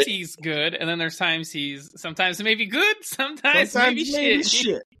there's times he's good, and then there's times sometimes maybe good, sometimes maybe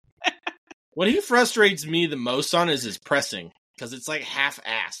shit. What he frustrates me the most on is his pressing, because it's like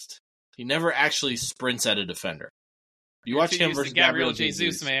half-assed. He never actually sprints at a defender. You watch him versus Gabriel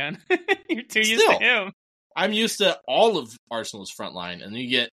Jesus, man. You're too used to him. I'm used to all of Arsenal's front line, and then you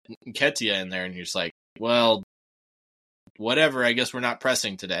get Nketiah in there, and you're just like, well, whatever, I guess we're not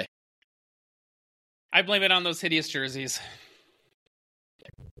pressing today. I blame it on those hideous jerseys.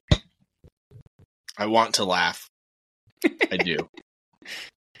 I want to laugh. I do.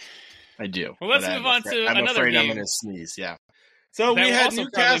 Well, let's move on to another game. I'm afraid I'm going to sneeze, yeah. So that we had also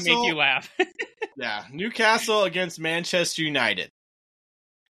Newcastle. Probably make you laugh. Yeah, Newcastle against Manchester United.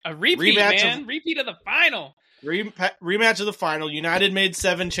 A repeat, man. Repeat of the final. Rematch of the final. United made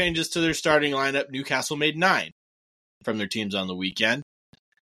 7 changes to their starting lineup. Newcastle made 9 from their teams on the weekend.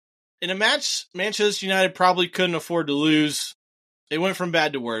 In a match Manchester United probably couldn't afford to lose, they went from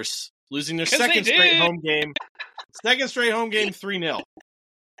bad to worse, losing their second straight home game. 3-0.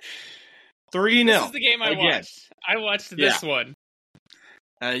 3-0. This is the game I watched. I watched this one.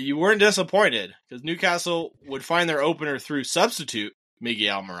 You weren't disappointed, because Newcastle would find their opener through substitute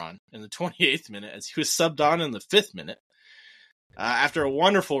Miguel Almiron in the 28th minute, as he was subbed on in the 5th minute, after a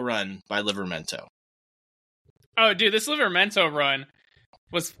wonderful run by Livramento. Oh, dude, this Livramento run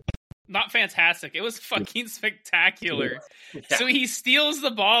was not fantastic. It was fucking spectacular. Yeah. So he steals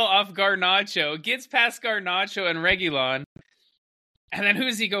the ball off Garnacho, gets past Garnacho and Reguilon, and then who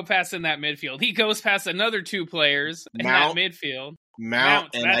does he go past in that midfield? He goes past another 2 players in that midfield.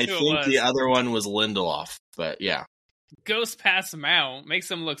 Mount, and I think the other one was Lindelof, but yeah. Goes past Mount,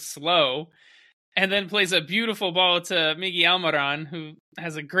 makes him look slow, and then plays a beautiful ball to Miguel Almiron, who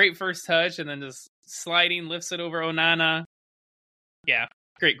has a great first touch, and then just sliding, lifts it over Onana. Yeah,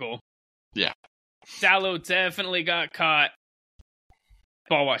 great goal. Yeah. Dalot definitely got caught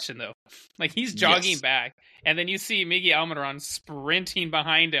ball watching, though. Like, he's jogging back, and then you see Miguel Almiron sprinting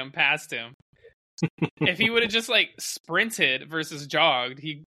behind him, past him. If he would have just, like, sprinted versus jogged,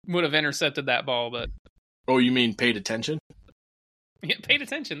 he would have intercepted that ball, but... Oh, you mean paid attention? Yeah, paid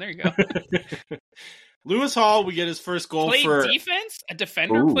attention. There you go. Lewis Hall, we get his first goal played defense? A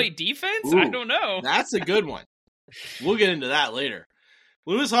defender played defense? I don't know. That's a good one. We'll get into that later.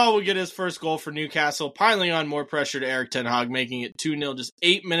 Lewis Hall will get his first goal for Newcastle, piling on more pressure to Erik ten Hag, making it 2-0 just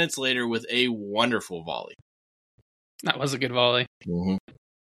 8 minutes later with a wonderful volley. That was a good volley. Mm-hmm.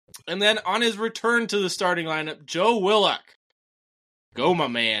 And then on his return to the starting lineup, Joe Willock. Go, my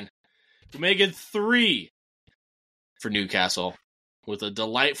man. Who make it 3 for Newcastle with a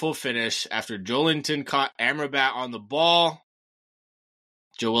delightful finish after Joelinton caught Amrabat on the ball.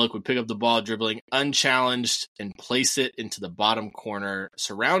 Joe Willock would pick up the ball, dribbling unchallenged, and place it into the bottom corner,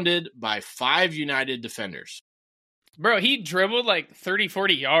 surrounded by 5 United defenders. Bro, he dribbled like 30,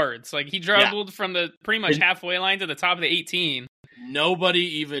 40 yards. Like, he dribbled from the pretty much halfway line to the top of the 18.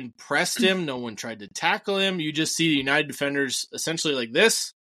 Nobody even pressed him. No one tried to tackle him. You just see the United defenders essentially like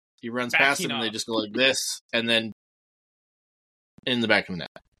this. He runs past them, and they just go like this, and then in the back of the net.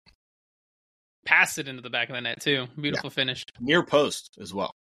 Pass it into the back of the net, too. Beautiful finish. Near post as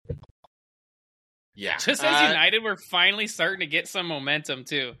well. Yeah. Just as United were finally starting to get some momentum,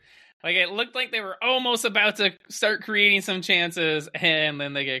 too. Like, it looked like they were almost about to start creating some chances, and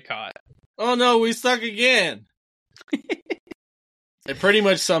then they get caught. Oh, no, we suck again. It pretty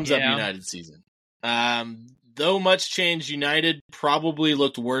much sums up United's season. Though much changed, United probably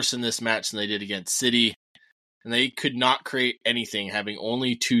looked worse in this match than they did against City, and they could not create anything, having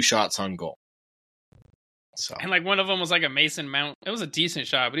only 2 shots on goal. So, and like one of them was like a Mason Mount. It was a decent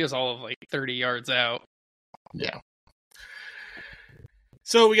shot, but he was all of like 30 yards out. Yeah.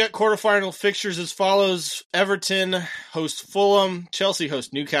 So we got quarterfinal fixtures as follows. Everton host Fulham, Chelsea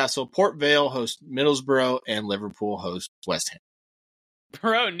host Newcastle, Port Vale host Middlesbrough, and Liverpool host West Ham.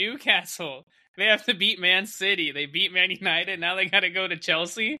 Bro, Newcastle. They have to beat Man City. They beat Man United. Now they got to go to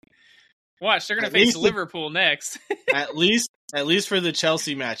Chelsea. Watch, they're going to face Liverpool next. at least for the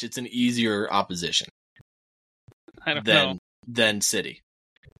Chelsea match, it's an easier opposition. I don't know. Than City.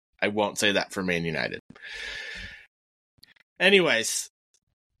 I won't say that for Man United. Anyways,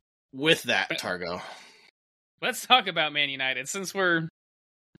 with that, Targo, let's talk about Man United since we're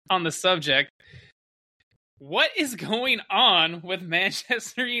on the subject. What is going on with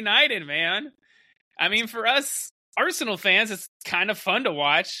Manchester United, man? I mean, for us Arsenal fans, it's kind of fun to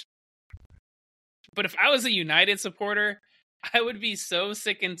watch. But if I was a United supporter, I would be so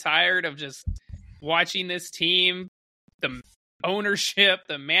sick and tired of just watching this team, the ownership,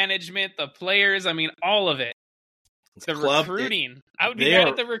 the management, the players. I mean, all of it. The recruiting. I would be mad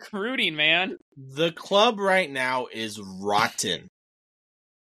at the recruiting, man. The club right now is rotten.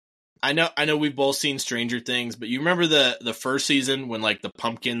 I know we've both seen Stranger Things, but you remember the first season when like the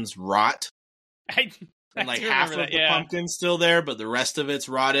pumpkins rot? And like half of the pumpkin's still there, but the rest of it's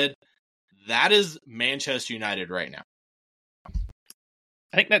rotted. That is Manchester United right now.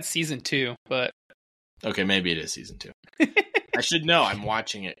 I think that's season 2, but okay, maybe it is season 2. I should know. I'm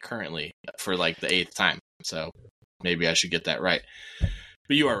watching it currently for like the 8th time, so maybe I should get that right.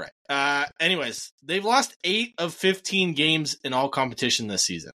 But you are right. Anyways, they've lost 8 of 15 games in all competition this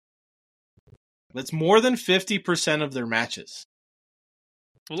season. That's more than 50% of their matches.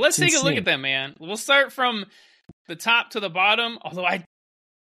 Well, let's take a look at them, man. We'll start from the top to the bottom. Although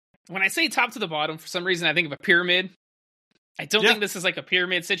when I say top to the bottom, for some reason I think of a pyramid. I don't think this is like a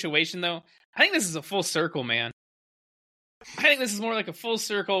pyramid situation, though. I think this is a full circle, man. I think this is more like a full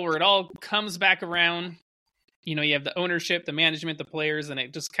circle where it all comes back around. You know, you have the ownership, the management, the players, and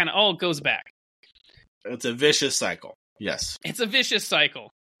it just kind of all goes back. It's a vicious cycle. Yes. It's a vicious cycle.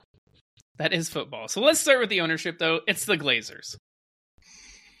 That is football. So let's start with the ownership, though. It's the Glazers.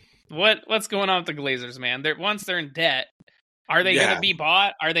 What's going on with the Glazers, man? Once they're in debt, are they going to be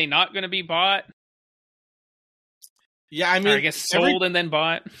bought? Are they not going to be bought? Yeah, I mean, or I guess sold and then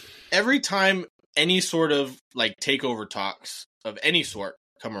bought. Every time any sort of like takeover talks of any sort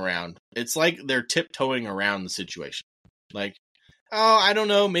come around, it's like they're tiptoeing around the situation. Like, oh, I don't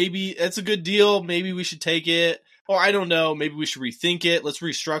know, maybe it's a good deal, maybe we should take it. Or I don't know, maybe we should rethink it. Let's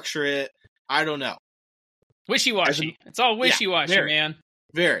restructure it. I don't know. Wishy-washy. It's all wishy-washy, man.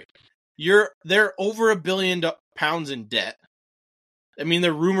 Very. They're over £1 billion in debt. I mean,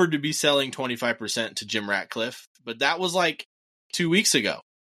 they're rumored to be selling 25% to Jim Ratcliffe, but that was like 2 weeks ago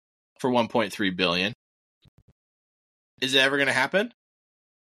for $1.3 billion. Is it ever going to happen?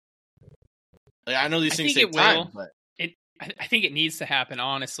 Like, I know these things take time, but I think it needs to happen,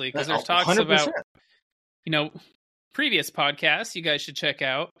 honestly, because there's talks 100%. About, you know, previous podcasts you guys should check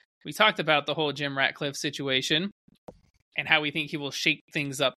out. We talked about the whole Jim Ratcliffe situation and how we think he will shake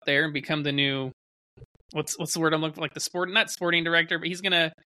things up there and become the new, what's the word I'm looking for? Like not sporting director, but he's going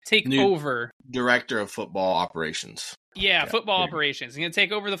to take over. Director of football operations. Yeah, football operations. He's going to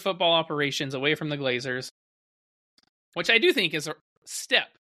take over the football operations away from the Glazers, which I do think is a step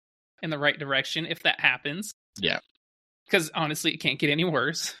in the right direction if that happens. Yeah. Because honestly, it can't get any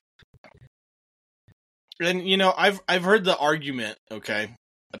worse. And, you know, I've heard the argument, okay,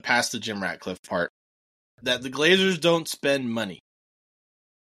 past the Jim Ratcliffe part, that the Glazers don't spend money.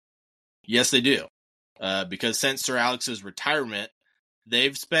 Yes, they do. Because since Sir Alex's retirement,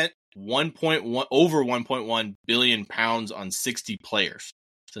 they've spent over 1.1 billion pounds on 60 players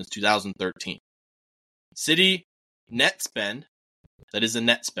since 2013. City net spend, that is a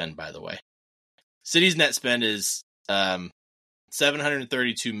net spend, by the way. City's net spend is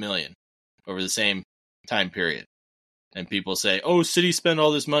 732 million over the same time period. And people say, oh, City spent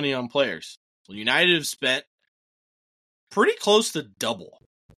all this money on players. Well, United have spent pretty close to double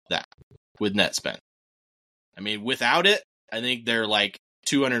that with net spend. I mean, without it, I think they're like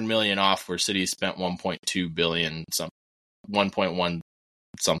 200 million off where City spent 1.2 billion, 1.1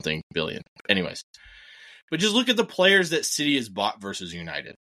 something billion. Anyways, but just look at the players that City has bought versus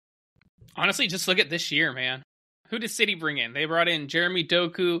United. Honestly, just look at this year, man. Who did City bring in? They brought in Jeremy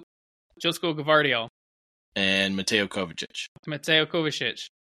Doku, Josko Gvardiol, and Mateo Kovacic.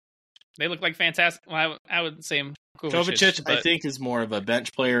 They look like fantastic. Well, I would say Kovacic, I think, is more of a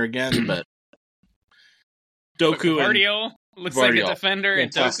bench player again, but Doku and Gvardiol looks like a defender,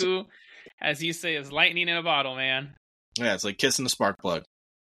 fantastic. And Doku, as you say, is lightning in a bottle, man. Yeah, it's like kissing the spark plug.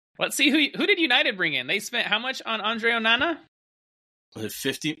 Let's see who did United bring in. They spent how much on Andre Onana? Was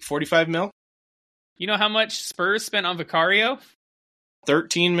it 45 mil? You know how much Spurs spent on Vicario?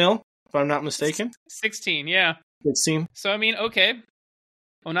 13 mil, if I'm not mistaken. 16, yeah. 16. So, I mean, okay.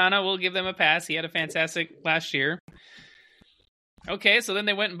 Onana will give them a pass. He had a fantastic last year. Okay, so then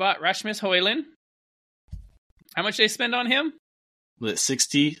they went and bought Rasmus Højlund. How much did they spend on him? Was it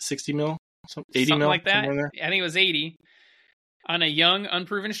 60 mil? 80 something mil? Like that. I think it was 80. On a young,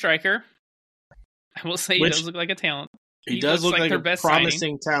 unproven striker. I will say he does look like a talent. He does look like a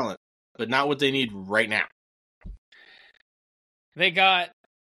promising talent, but not what they need right now. They got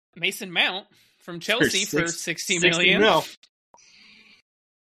Mason Mount from Chelsea for 60 million. Mil.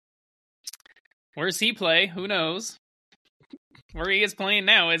 Where's he play? Who knows? Where he is playing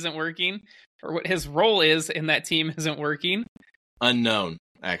now isn't working, or what his role is in that team isn't working. Unknown,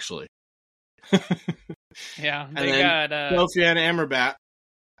 actually. Yeah, And they then got Sofiane Amrabat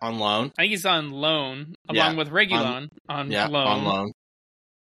on loan. I think he's on loan along with Reguilon on loan. On loan.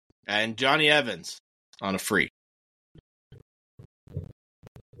 And Johnny Evans on a free.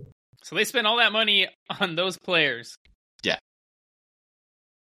 So they spent all that money on those players. Yeah.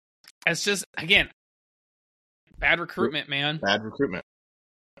 It's just, again, bad recruitment, man. Bad recruitment.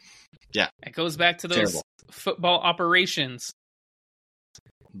 Yeah. It goes back to those football operations.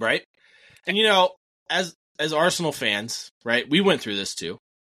 Right? And, you know, as Arsenal fans, right, we went through this too.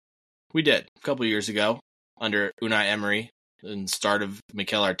 We did a couple of years ago under Unai Emery and start of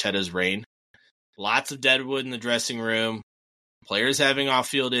Mikel Arteta's reign. Lots of deadwood in the dressing room. Players having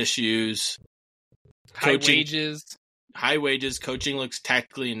off-field issues. High wages. High wages. Coaching looks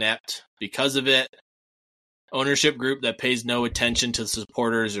tactically inept because of it. Ownership group that pays no attention to the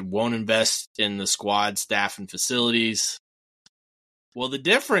supporters and won't invest in the squad, staff, and facilities. Well, the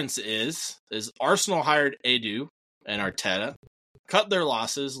difference is Arsenal hired Edu and Arteta, cut their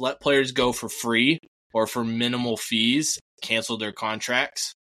losses, let players go for free or for minimal fees, cancel their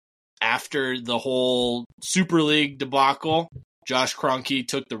contracts. After the whole Super League debacle, Josh Kroenke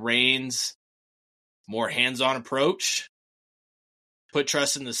took the reins, more hands-on approach, put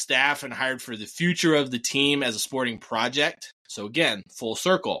trust in the staff, and hired for the future of the team as a sporting project. So again, full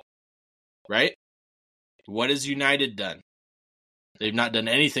circle, right? What has United done? They've not done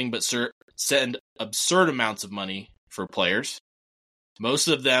anything but send absurd amounts of money for players. Most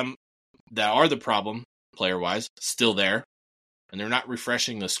of them that are the problem, player-wise, still there, and they're not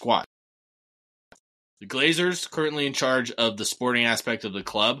refreshing the squad. The Glazers currently in charge of the sporting aspect of the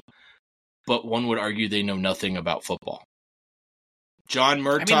club, but one would argue they know nothing about football. John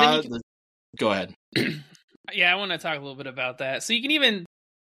Murtaugh, go ahead. Yeah, I want to talk a little bit about that. So you can even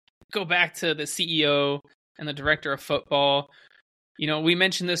go back to the CEO and the director of football. You know, we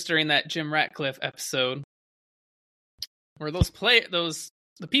mentioned this during that Jim Ratcliffe episode, where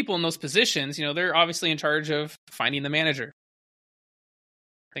the people in those positions, you know, they're obviously in charge of finding the manager,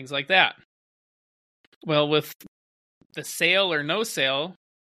 things like that. Well, with the sale or no sale,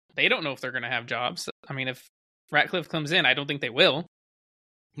 they don't know if they're going to have jobs. I mean, if Ratcliffe comes in, I don't think they will.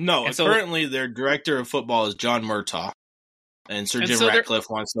 No, currently their director of football is John Murtaugh, and Sir Jim Ratcliffe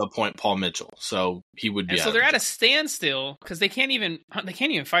wants to appoint Paul Mitchell, so he would be. And so they're at a standstill because they can't even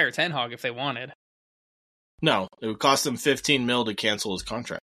fire Ten Hag if they wanted. No, it would cost them 15 mil to cancel his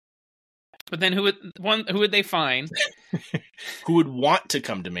contract. But then who would they find? Who would want to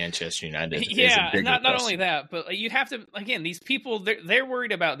come to Manchester United? Yeah, not only that, but you'd have to, again, these people, they're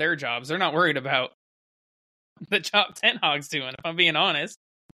worried about their jobs. They're not worried about the job Ten Hag's doing, if I'm being honest.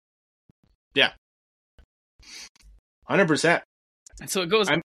 Yeah. 100%. And so it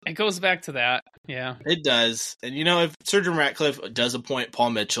goes back to that. Yeah. It does. And you know, if Sir Jim Ratcliffe does appoint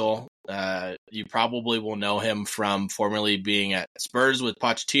Paul Mitchell, you probably will know him from formerly being at Spurs with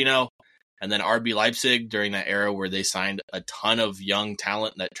Pochettino, and then RB Leipzig during that era where they signed a ton of young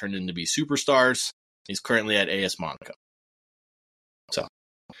talent that turned into be superstars. He's currently at AS Monaco. So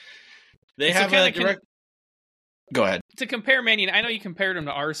they have a direct. Go ahead. To compare Man United, I know you compared him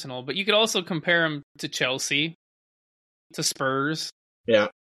to Arsenal, but you could also compare him to Chelsea, to Spurs. Yeah.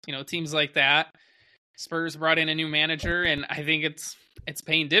 You know, teams like that. Spurs brought in a new manager, and I think it's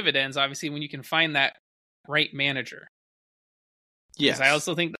paying dividends, obviously, when you can find that right manager. Yes. I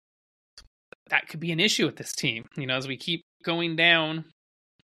also think that could be an issue with this team. You know, as we keep going down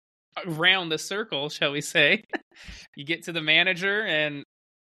around the circle, shall we say, you get to the manager, and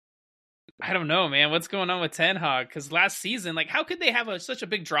I don't know, man, what's going on with Ten Hag? Because last season, like, how could they have such a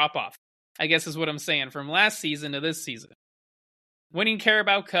big drop-off, I guess is what I'm saying, from last season to this season? Winning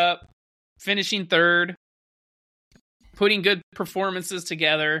Carabao Cup, finishing third, putting good performances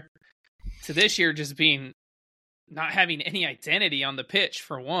together, to this year just not having any identity on the pitch,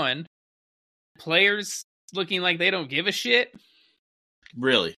 for one. Players looking like they don't give a shit.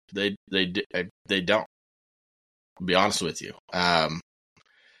 Really, they don't. I'll be honest with you. I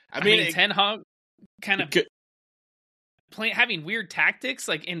mean, Ten Hag kind of having weird tactics.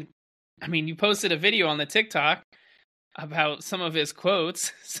 Like you posted a video on the TikTok about some of his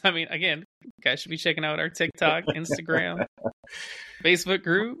quotes. So, I mean, again, guys should be checking out our TikTok, Instagram, Facebook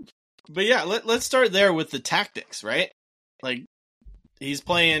group. But yeah, let's start there with the tactics, right? Like, he's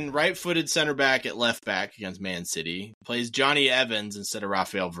playing right-footed center back at left back against Man City. Plays Johnny Evans instead of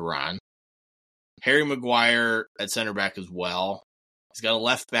Raphael Varane. Harry Maguire at center back as well. He's got a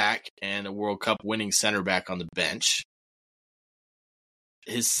left back and a World Cup winning center back on the bench.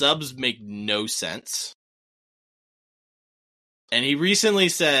 His subs make no sense. And he recently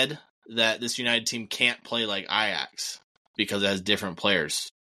said that this United team can't play like Ajax because it has different players.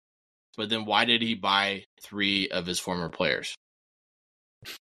 But then why did he buy 3 of his former players?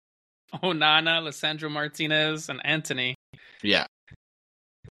 Onana, Lisandro Martinez, and Antony. Yeah.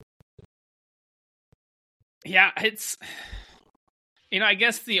 Yeah, it's... I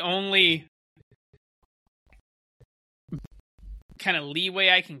guess the only kind of leeway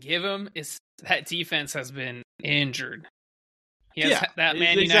I can give him is that defense has been injured. That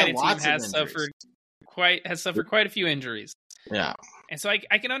Man United team has suffered quite a few injuries. Yeah. And so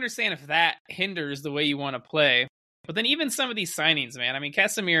I can understand if that hinders the way you want to play. But then even some of these signings, man. I mean,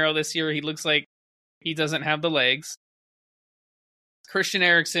 Casemiro this year, he looks like he doesn't have the legs. Christian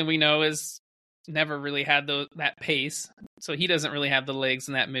Eriksen, we know, is never really had that pace. So he doesn't really have the legs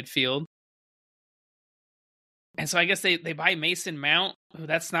in that midfield. And so I guess they buy Mason Mount, who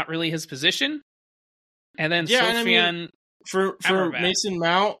that's not really his position. And then Sofian... For Mason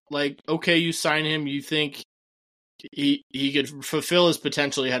Mount, okay, you sign him, you think he could fulfill his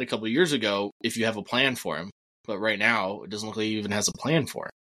potential he had a couple of years ago if you have a plan for him. But right now, it doesn't look like he even has a plan for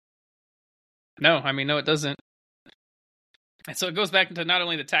him. No, it doesn't. And so it goes back into not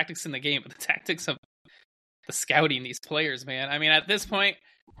only the tactics in the game, but the tactics of the scouting these players, man. I mean, at this point,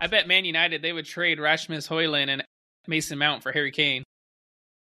 I bet Man United, they would trade Rasmus Højlund and Mason Mount for Harry Kane.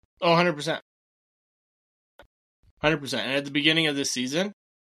 Oh, 100%. 100%. And at the beginning of this season,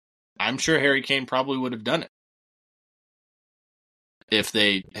 I'm sure Harry Kane probably would have done it if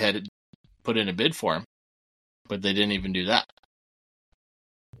they had put in a bid for him. But they didn't even do that.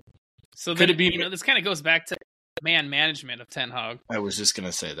 So could it be? This kind of goes back to man management of Ten Hag. I was just going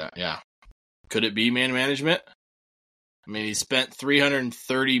to say that, yeah. Could it be man management? I mean, he spent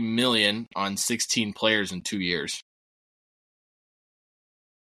 $330 million on 16 players in 2 years.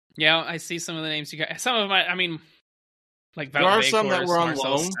 Yeah, I see some of the names you got. Some of them, like there are some that were on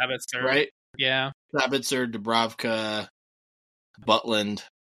loan, Sabitzer. right? Yeah. Sabitzer, Dubravka, Butland,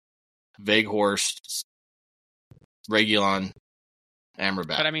 Weghorst, Reguilon,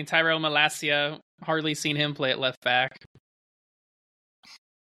 Amrabat. But Tyrell Malacia, hardly seen him play at left back.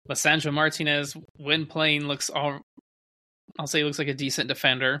 Lisandro Martinez, when playing, looks like a decent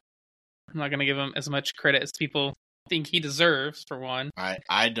defender. I'm not going to give him as much credit as people think he deserves, for one.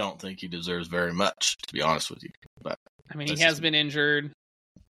 I don't think he deserves very much, to be honest with you. But he has been injured.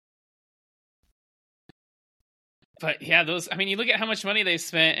 But yeah, you look at how much money they've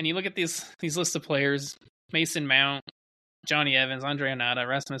spent, and you look at these lists of players: Mason Mount, Johnny Evans, Andre Onana,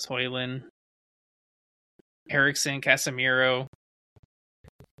 Rasmus Højlund, Eriksen, Casemiro.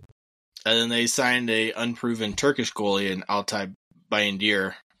 And then they signed a unproven Turkish goalie in Altay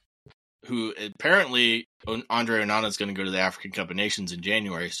Bayındır, who apparently Andre Onana is going to go to the African Cup of Nations in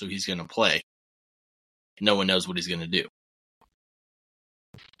January, so he's going to play. No one knows what he's going to do.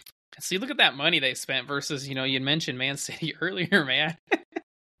 So you look at that money they spent versus, you mentioned Man City earlier, man.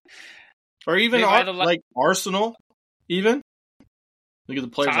 Or even Arsenal, even. Look at the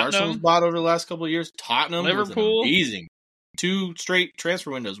players Arsenal's bought over the last couple of years. Tottenham, Liverpool, amazing. 2 straight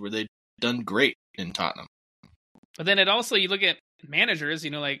transfer windows where they've done great in Tottenham. But then you look at managers,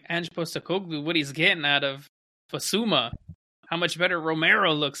 like Ange Postecoglou, what he's getting out of Basuma, how much better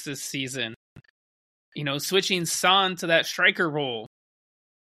Romero looks this season. Switching Son to that striker role.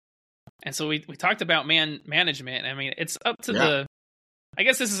 And so we talked about management. It's up to I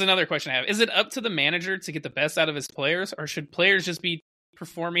guess this is another question I have. Is it up to the manager to get the best out of his players, or should players just be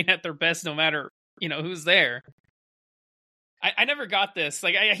performing at their best no matter, who's there? I never got this.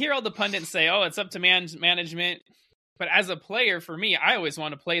 I hear all the pundits say, oh, it's up to management. But as a player, for me, I always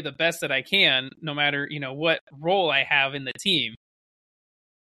want to play the best that I can, no matter, what role I have in the team.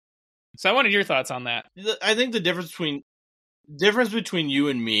 So I wanted your thoughts on that. I think the difference between you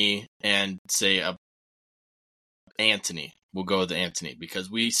and me and, say, Antony, we'll go with Antony,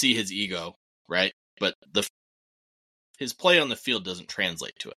 because we see his ego, right? But his play on the field doesn't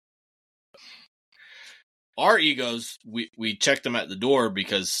translate to it. Our egos, we check them at the door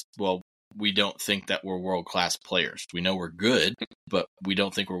because, we don't think that we're world-class players. We know we're good, but we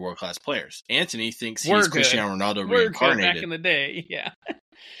don't think we're world-class players. Antony thinks he's Cristiano Ronaldo reincarnated. Good back in the day, yeah.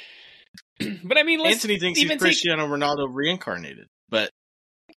 But Antony thinks he's Cristiano Ronaldo reincarnated, but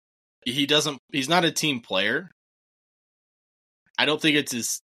he's not a team player. I don't think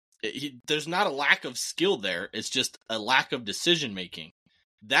it's there's not a lack of skill there. It's just a lack of decision-making.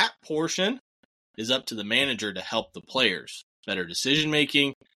 That portion is up to the manager to help the players. Better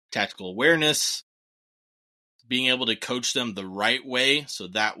decision-making, tactical awareness, being able to coach them the right way so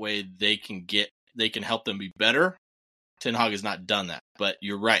that way they can help them be better. Ten Hag has not done that, but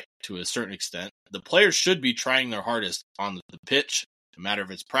you're right to a certain extent. The players should be trying their hardest on the pitch, no matter if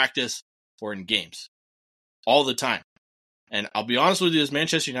it's practice or in games, all the time. And I'll be honest with you, this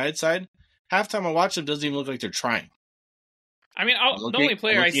Manchester United side, halftime I watch them doesn't even look like they're trying. I mean, the only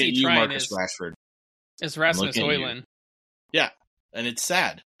player I see trying Marcus Rashford. is Rasmus Højlund. Yeah, and it's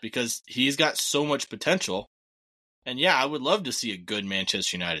sad because he's got so much potential. And yeah, I would love to see a good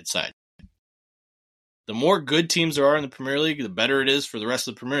Manchester United side. The more good teams there are in the Premier League, the better it is for the rest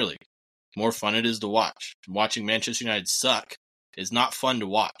of the Premier League. The more fun it is to watch. Watching Manchester United suck is not fun to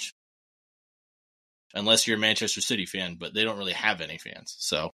watch. Unless you're a Manchester City fan, but they don't really have any fans.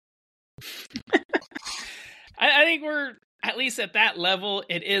 So I think we're, at least at that level,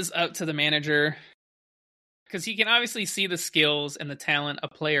 it is up to the manager. Because he can obviously see the skills and the talent a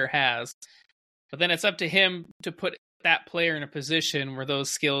player has. But then it's up to him to put that player in a position where those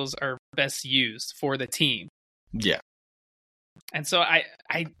skills are best used for the team. Yeah. And so I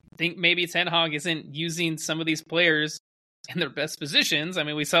think maybe Ten Hag isn't using some of these players in their best positions. I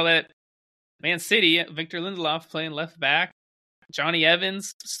mean, we saw that Man City, Victor Lindelof playing left back, Johnny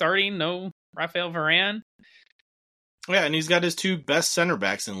Evans starting, no Rafael Varane. Yeah, and he's got his two best center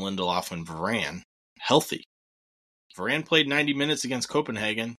backs in Lindelof and Varane healthy. Varane played 90 minutes against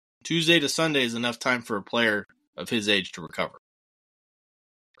Copenhagen. Tuesday to Sunday is enough time for a player of his age to recover.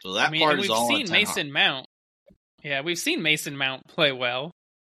 So that part is all on Ten Hag. We've seen Mason Mount. Yeah, we've seen Mason Mount play well.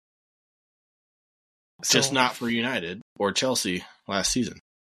 Just not for United or Chelsea last season.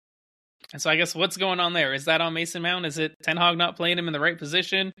 And so I guess what's going on there? Is that on Mason Mount? Is it Ten Hag not playing him in the right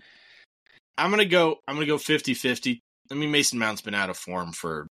position? I'm gonna go 50-50. I mean, Mason Mount's been out of form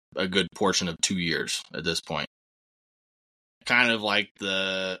for a good portion of 2 years at this point. Kind of like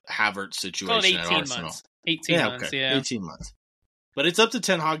the Havertz situation at Arsenal. Months. 18 months, okay. yeah. 18 months. But it's up to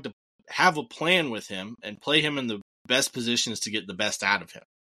Ten Hag to have a plan with him and play him in the best positions to get the best out of him.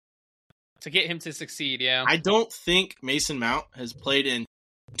 To get him to succeed, yeah. I don't think Mason Mount has played in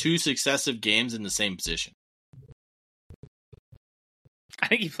 2 successive games in the same position. I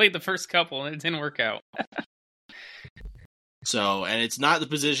think he played the first couple and it didn't work out. So, and it's not the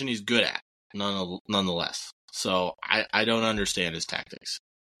position he's good at, nonetheless. So, I don't understand his tactics.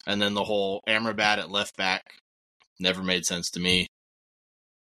 And then the whole Amrabat at left back never made sense to me.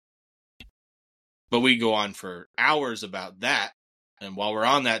 But we go on for hours about that. And while we're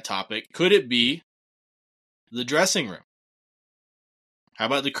on that topic, could it be the dressing room? How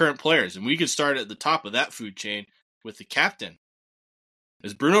about the current players? And we could start at the top of that food chain with the captain.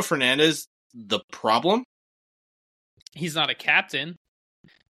 Is Bruno Fernandes the problem? He's not a captain.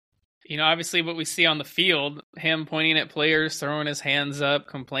 You know, obviously what we see on the field, him pointing at players, throwing his hands up,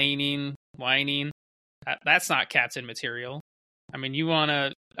 complaining, whining, that's not captain material. I mean, you want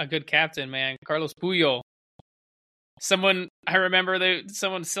a good captain, man. Carlos Puyol. I remember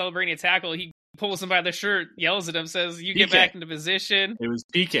someone celebrating a tackle, he pulls him by the shirt, yells at him, says, "You get back into position." It was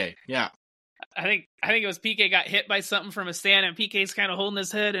PK, yeah. I think it was PK got hit by something from a stand, and PK's kind of holding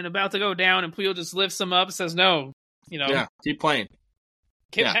his head and about to go down, and Puyol just lifts him up and says, "No, keep playing.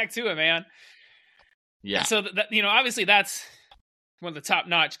 Get back to it, man." Yeah. And so obviously that's one of the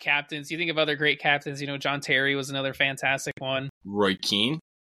top-notch captains. You think of other great captains. John Terry was another fantastic one. Roy Keane,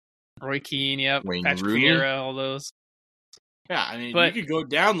 yep. Wayne Patrick Rooney. Vieira, all those. Yeah, I mean, you could go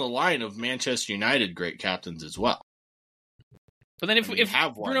down the line of Manchester United great captains as well. But then if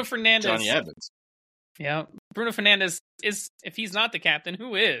Bruno Fernandes, Johnny Evans, yeah, Bruno Fernandes if he's not the captain,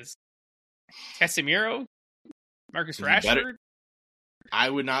 who is? Casemiro, Marcus Rashford. I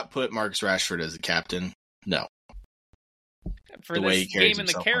would not put Marcus Rashford as a captain. No. For this game in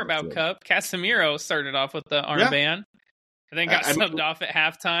the Carabao Cup, Casemiro started off with the armband, and then got subbed off at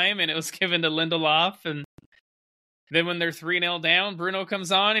halftime, and it was given to Lindelof, and then when they're 3-0 down, Bruno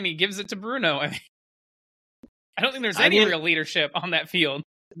comes on and he gives it to Bruno. I don't think there's any real leadership on that field.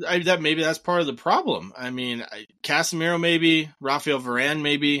 Maybe that's part of the problem. I mean, Casemiro maybe, Rafael Varane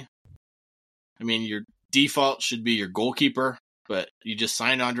maybe. I mean, your default should be your goalkeeper, but you just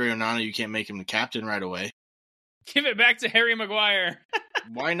signed Andre Onana. You can't make him the captain right away. Give it back to Harry Maguire.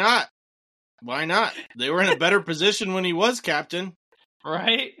 Why not? Why not? They were in a better position when he was captain.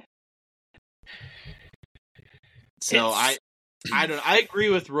 Right? So I agree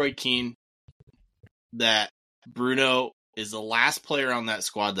with Roy Keane that Bruno is the last player on that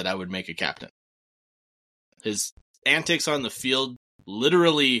squad that I would make a captain. His antics on the field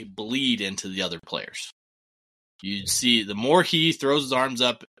literally bleed into the other players. You see, the more he throws his arms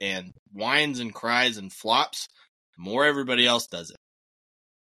up and whines and cries and flops, the more everybody else does it.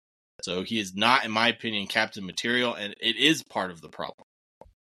 So he is not, in my opinion, captain material, and it is part of the problem.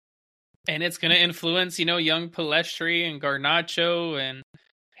 And it's going to influence, young Palestri and Garnacho and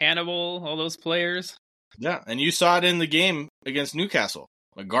Hannibal, all those players. Yeah, and you saw it in the game against Newcastle.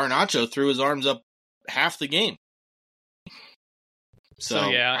 Like Garnacho threw his arms up half the game. So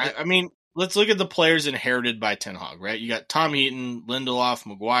yeah, I mean, let's look at the players inherited by Ten Hag, right? You got Tom Heaton, Lindelof,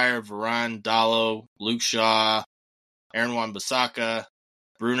 Maguire, Varane, Dalot, Luke Shaw, Aaron Wan-Bissaka,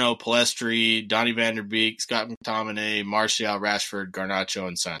 Bruno Palestri, Donny van der Beek, Scott McTominay, Martial, Rashford, Garnacho,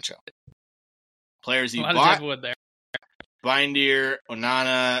 and Sancho. Players he bought: Bindier,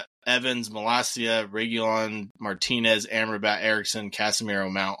 Onana, Evans, Malacia, Reguilon, Martinez, Amrabat, Eriksson,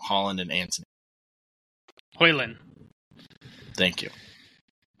 Casemiro, Mount, Holland, and Antony. Højlund. Thank you.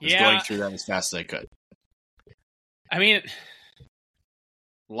 I was going through that as fast as I could. I mean,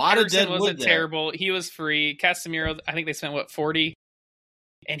 a lot Eriksson of dead wasn't wood terrible. He was free. Casemiro, I think they spent 40,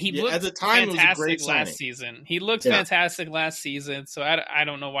 and he looked at the time fantastic it was a great last season. He looked fantastic last season. So I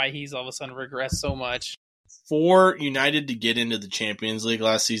don't know why he's all of a sudden regressed so much. For United to get into the Champions League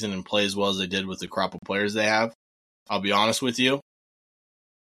last season and play as well as they did with the crop of players they have, I'll be honest with you,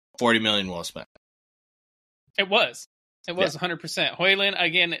 40 million well spent. It was 100%. Højlund,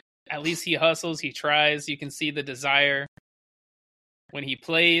 again, at least he hustles, he tries. You can see the desire when he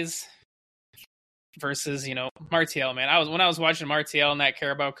plays versus, Martial, man. When I was watching Martial in that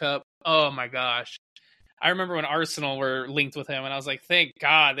Carabao Cup, oh my gosh. I remember when Arsenal were linked with him, and I was like, thank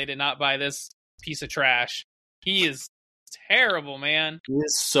God they did not buy this piece of trash. He is terrible, man. He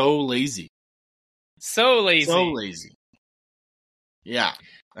is so lazy. So lazy. Yeah.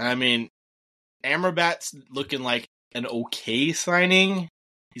 I mean, Amrabat's looking like an okay signing.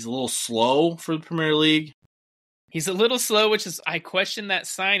 He's a little slow for the Premier League. He's a little slow, which is, I question that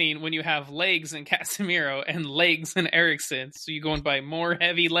signing when you have legs in Casemiro and legs in Eriksson. So you're going by more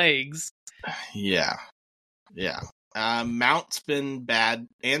heavy legs. Yeah. Mount's been bad.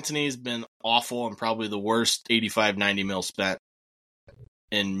 Antony's been awful and probably the worst 85-90 mil spent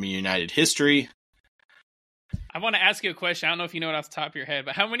in United history. I want to ask you a question. I don't know if you know it off the top of your head,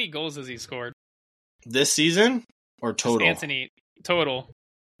 but how many goals has he scored? This season or total? Antony, total.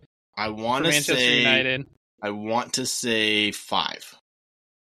 I want to say United. I want to say 5.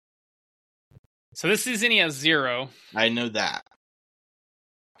 So this season he has 0. I know that.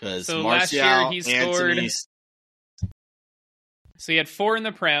 Because so Martial, last year he scored. Antony... So he had 4 in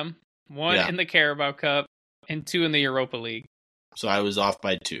the Prem, 1 in the Carabao Cup, and 2 in the Europa League. So I was off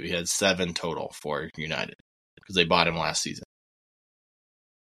by 2. He had 7 total for United because they bought him last season.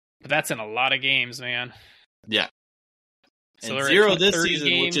 But that's in a lot of games, man. Yeah. So and 0 this season,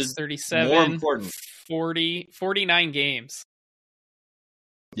 games, which is 37, more important. 49 games.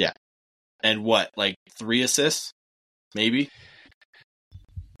 Yeah. And what, like 3 assists? Maybe?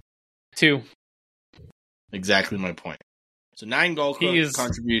 2. Exactly my point. So 9 goal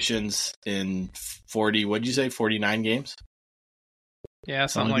contributions in 40, what'd you say, 49 games? Yeah,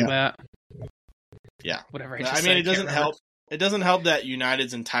 something like that. Yeah. Whatever. I mean, it doesn't help. It doesn't help that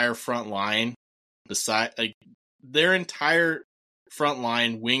United's entire front line, their entire front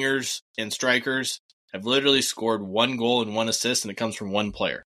line, wingers and strikers, have literally scored 1 goal and 1 assist, and it comes from 1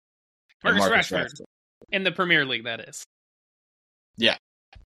 player. Marcus Rashford. In the Premier League, that is. Yeah.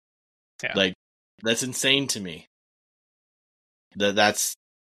 Like, that's insane to me. That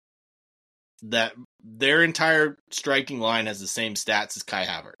their entire striking line has the same stats as Kai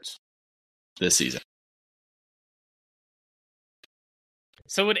Havertz this season.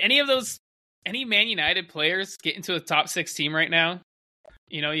 So would any Man United players get into a top 6 team right now?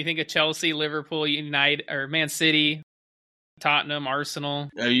 You think of Chelsea, Liverpool, United, or Man City, Tottenham, Arsenal.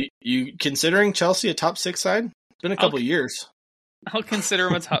 Are you considering Chelsea a top 6 side? It's been a couple years. I'll consider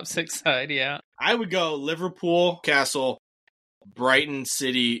them a top 6 side, yeah. I would go Liverpool, Newcastle, Brighton,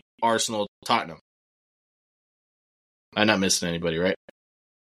 City, Arsenal, Tottenham. I'm not missing anybody, right?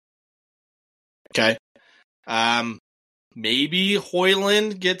 Okay. Maybe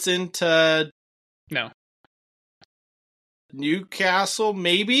Højlund gets into Newcastle,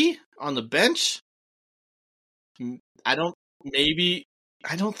 maybe on the bench. I don't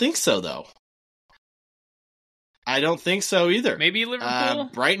think so though. I don't think so either. Maybe Liverpool,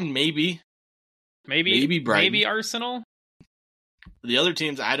 Brighton, maybe Brighton, maybe Arsenal. The other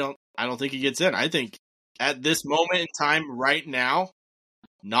teams, I don't think he gets in. I think at this moment in time, right now,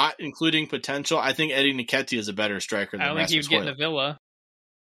 not including potential, I think Eddie Nketiah is a better striker than Rasmus Højlund. I don't think he would get in a Villa.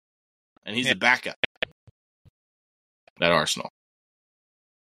 And he's a backup at Arsenal.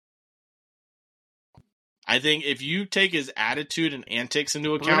 I think if you take his attitude and antics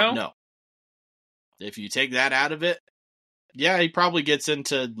into account, no. If you take that out of it, Yeah, he probably gets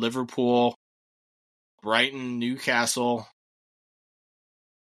into Liverpool, Brighton, Newcastle.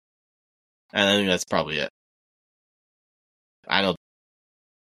 And I think that's probably it. I don't.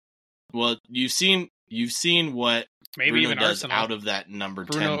 Well, you've seen what Maybe Bruno even does Arsenal. out of that number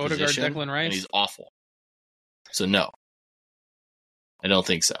Bruno, 10 Odegaard, position, Declan Rice. and he's awful. So no, I don't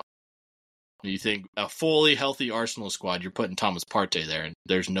think so. You think a fully healthy Arsenal squad, you're putting Thomas Partey there, and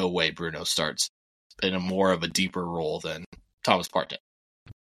there's no way Bruno starts in a more of a deeper role than Thomas Partey.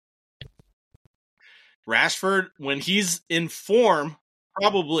 Rashford, when he's in form,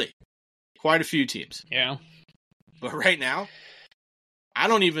 probably quite a few teams. Yeah. But right now, I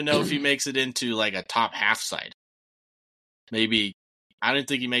don't even know if he makes it into like a top half side. Maybe, I didn't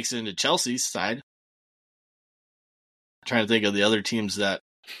think he makes it into Chelsea's side. I'm trying to think of the other teams that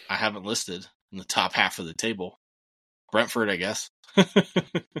I haven't listed in the top half of the table. Brentford, I guess.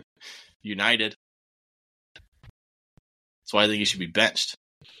 United. That's why I think he should be benched.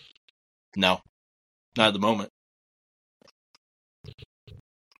 No, not at the moment.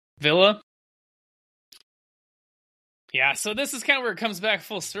 Villa. Yeah, so this is kind of where it comes back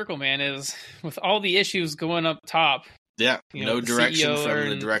full circle, man, is with all the issues going up top. Yeah, no direction CEO from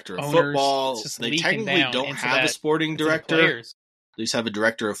the director of owners, football. just They leaking technically down don't into have a sporting director. They players. just have a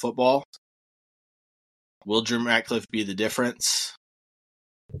director of football. Will Jim Ratcliffe be the difference?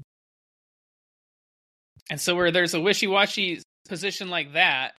 And so where there's a wishy-washy position like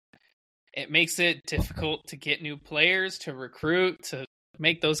that, it makes it difficult to get new players, to recruit, to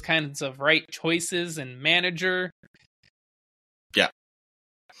make those kinds of right choices and manager. Yeah.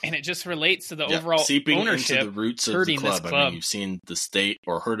 And it just relates to the overall seeping ownership into the roots of the club. I mean, you've seen the state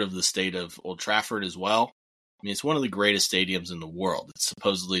or heard of the state of Old Trafford as well. I mean, it's one of the greatest stadiums in the world. It's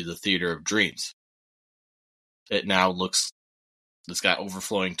supposedly the theater of dreams. It now looks, it's got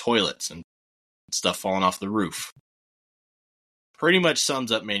overflowing toilets and stuff falling off the roof. Pretty much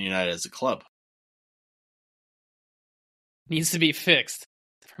sums up Man United as a club. Needs to be fixed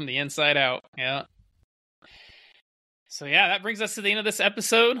from the inside out. Yeah. So yeah, that brings us to the end of this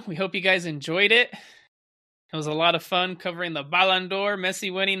episode. We hope you guys enjoyed it. It was a lot of fun covering the Ballon d'Or,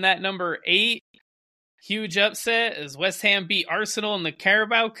 Messi winning that number 8. Huge upset as West Ham beat Arsenal in the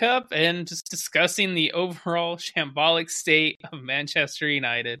Carabao Cup, and just discussing the overall shambolic state of Manchester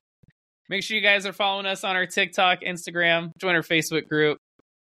United. Make sure you guys are following us on our TikTok, Instagram, join our Facebook group.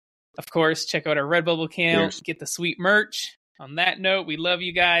 Of course, check out our Redbubble account, get the sweet merch. On that note, we love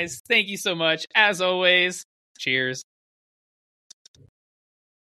you guys. Thank you so much. As always, cheers.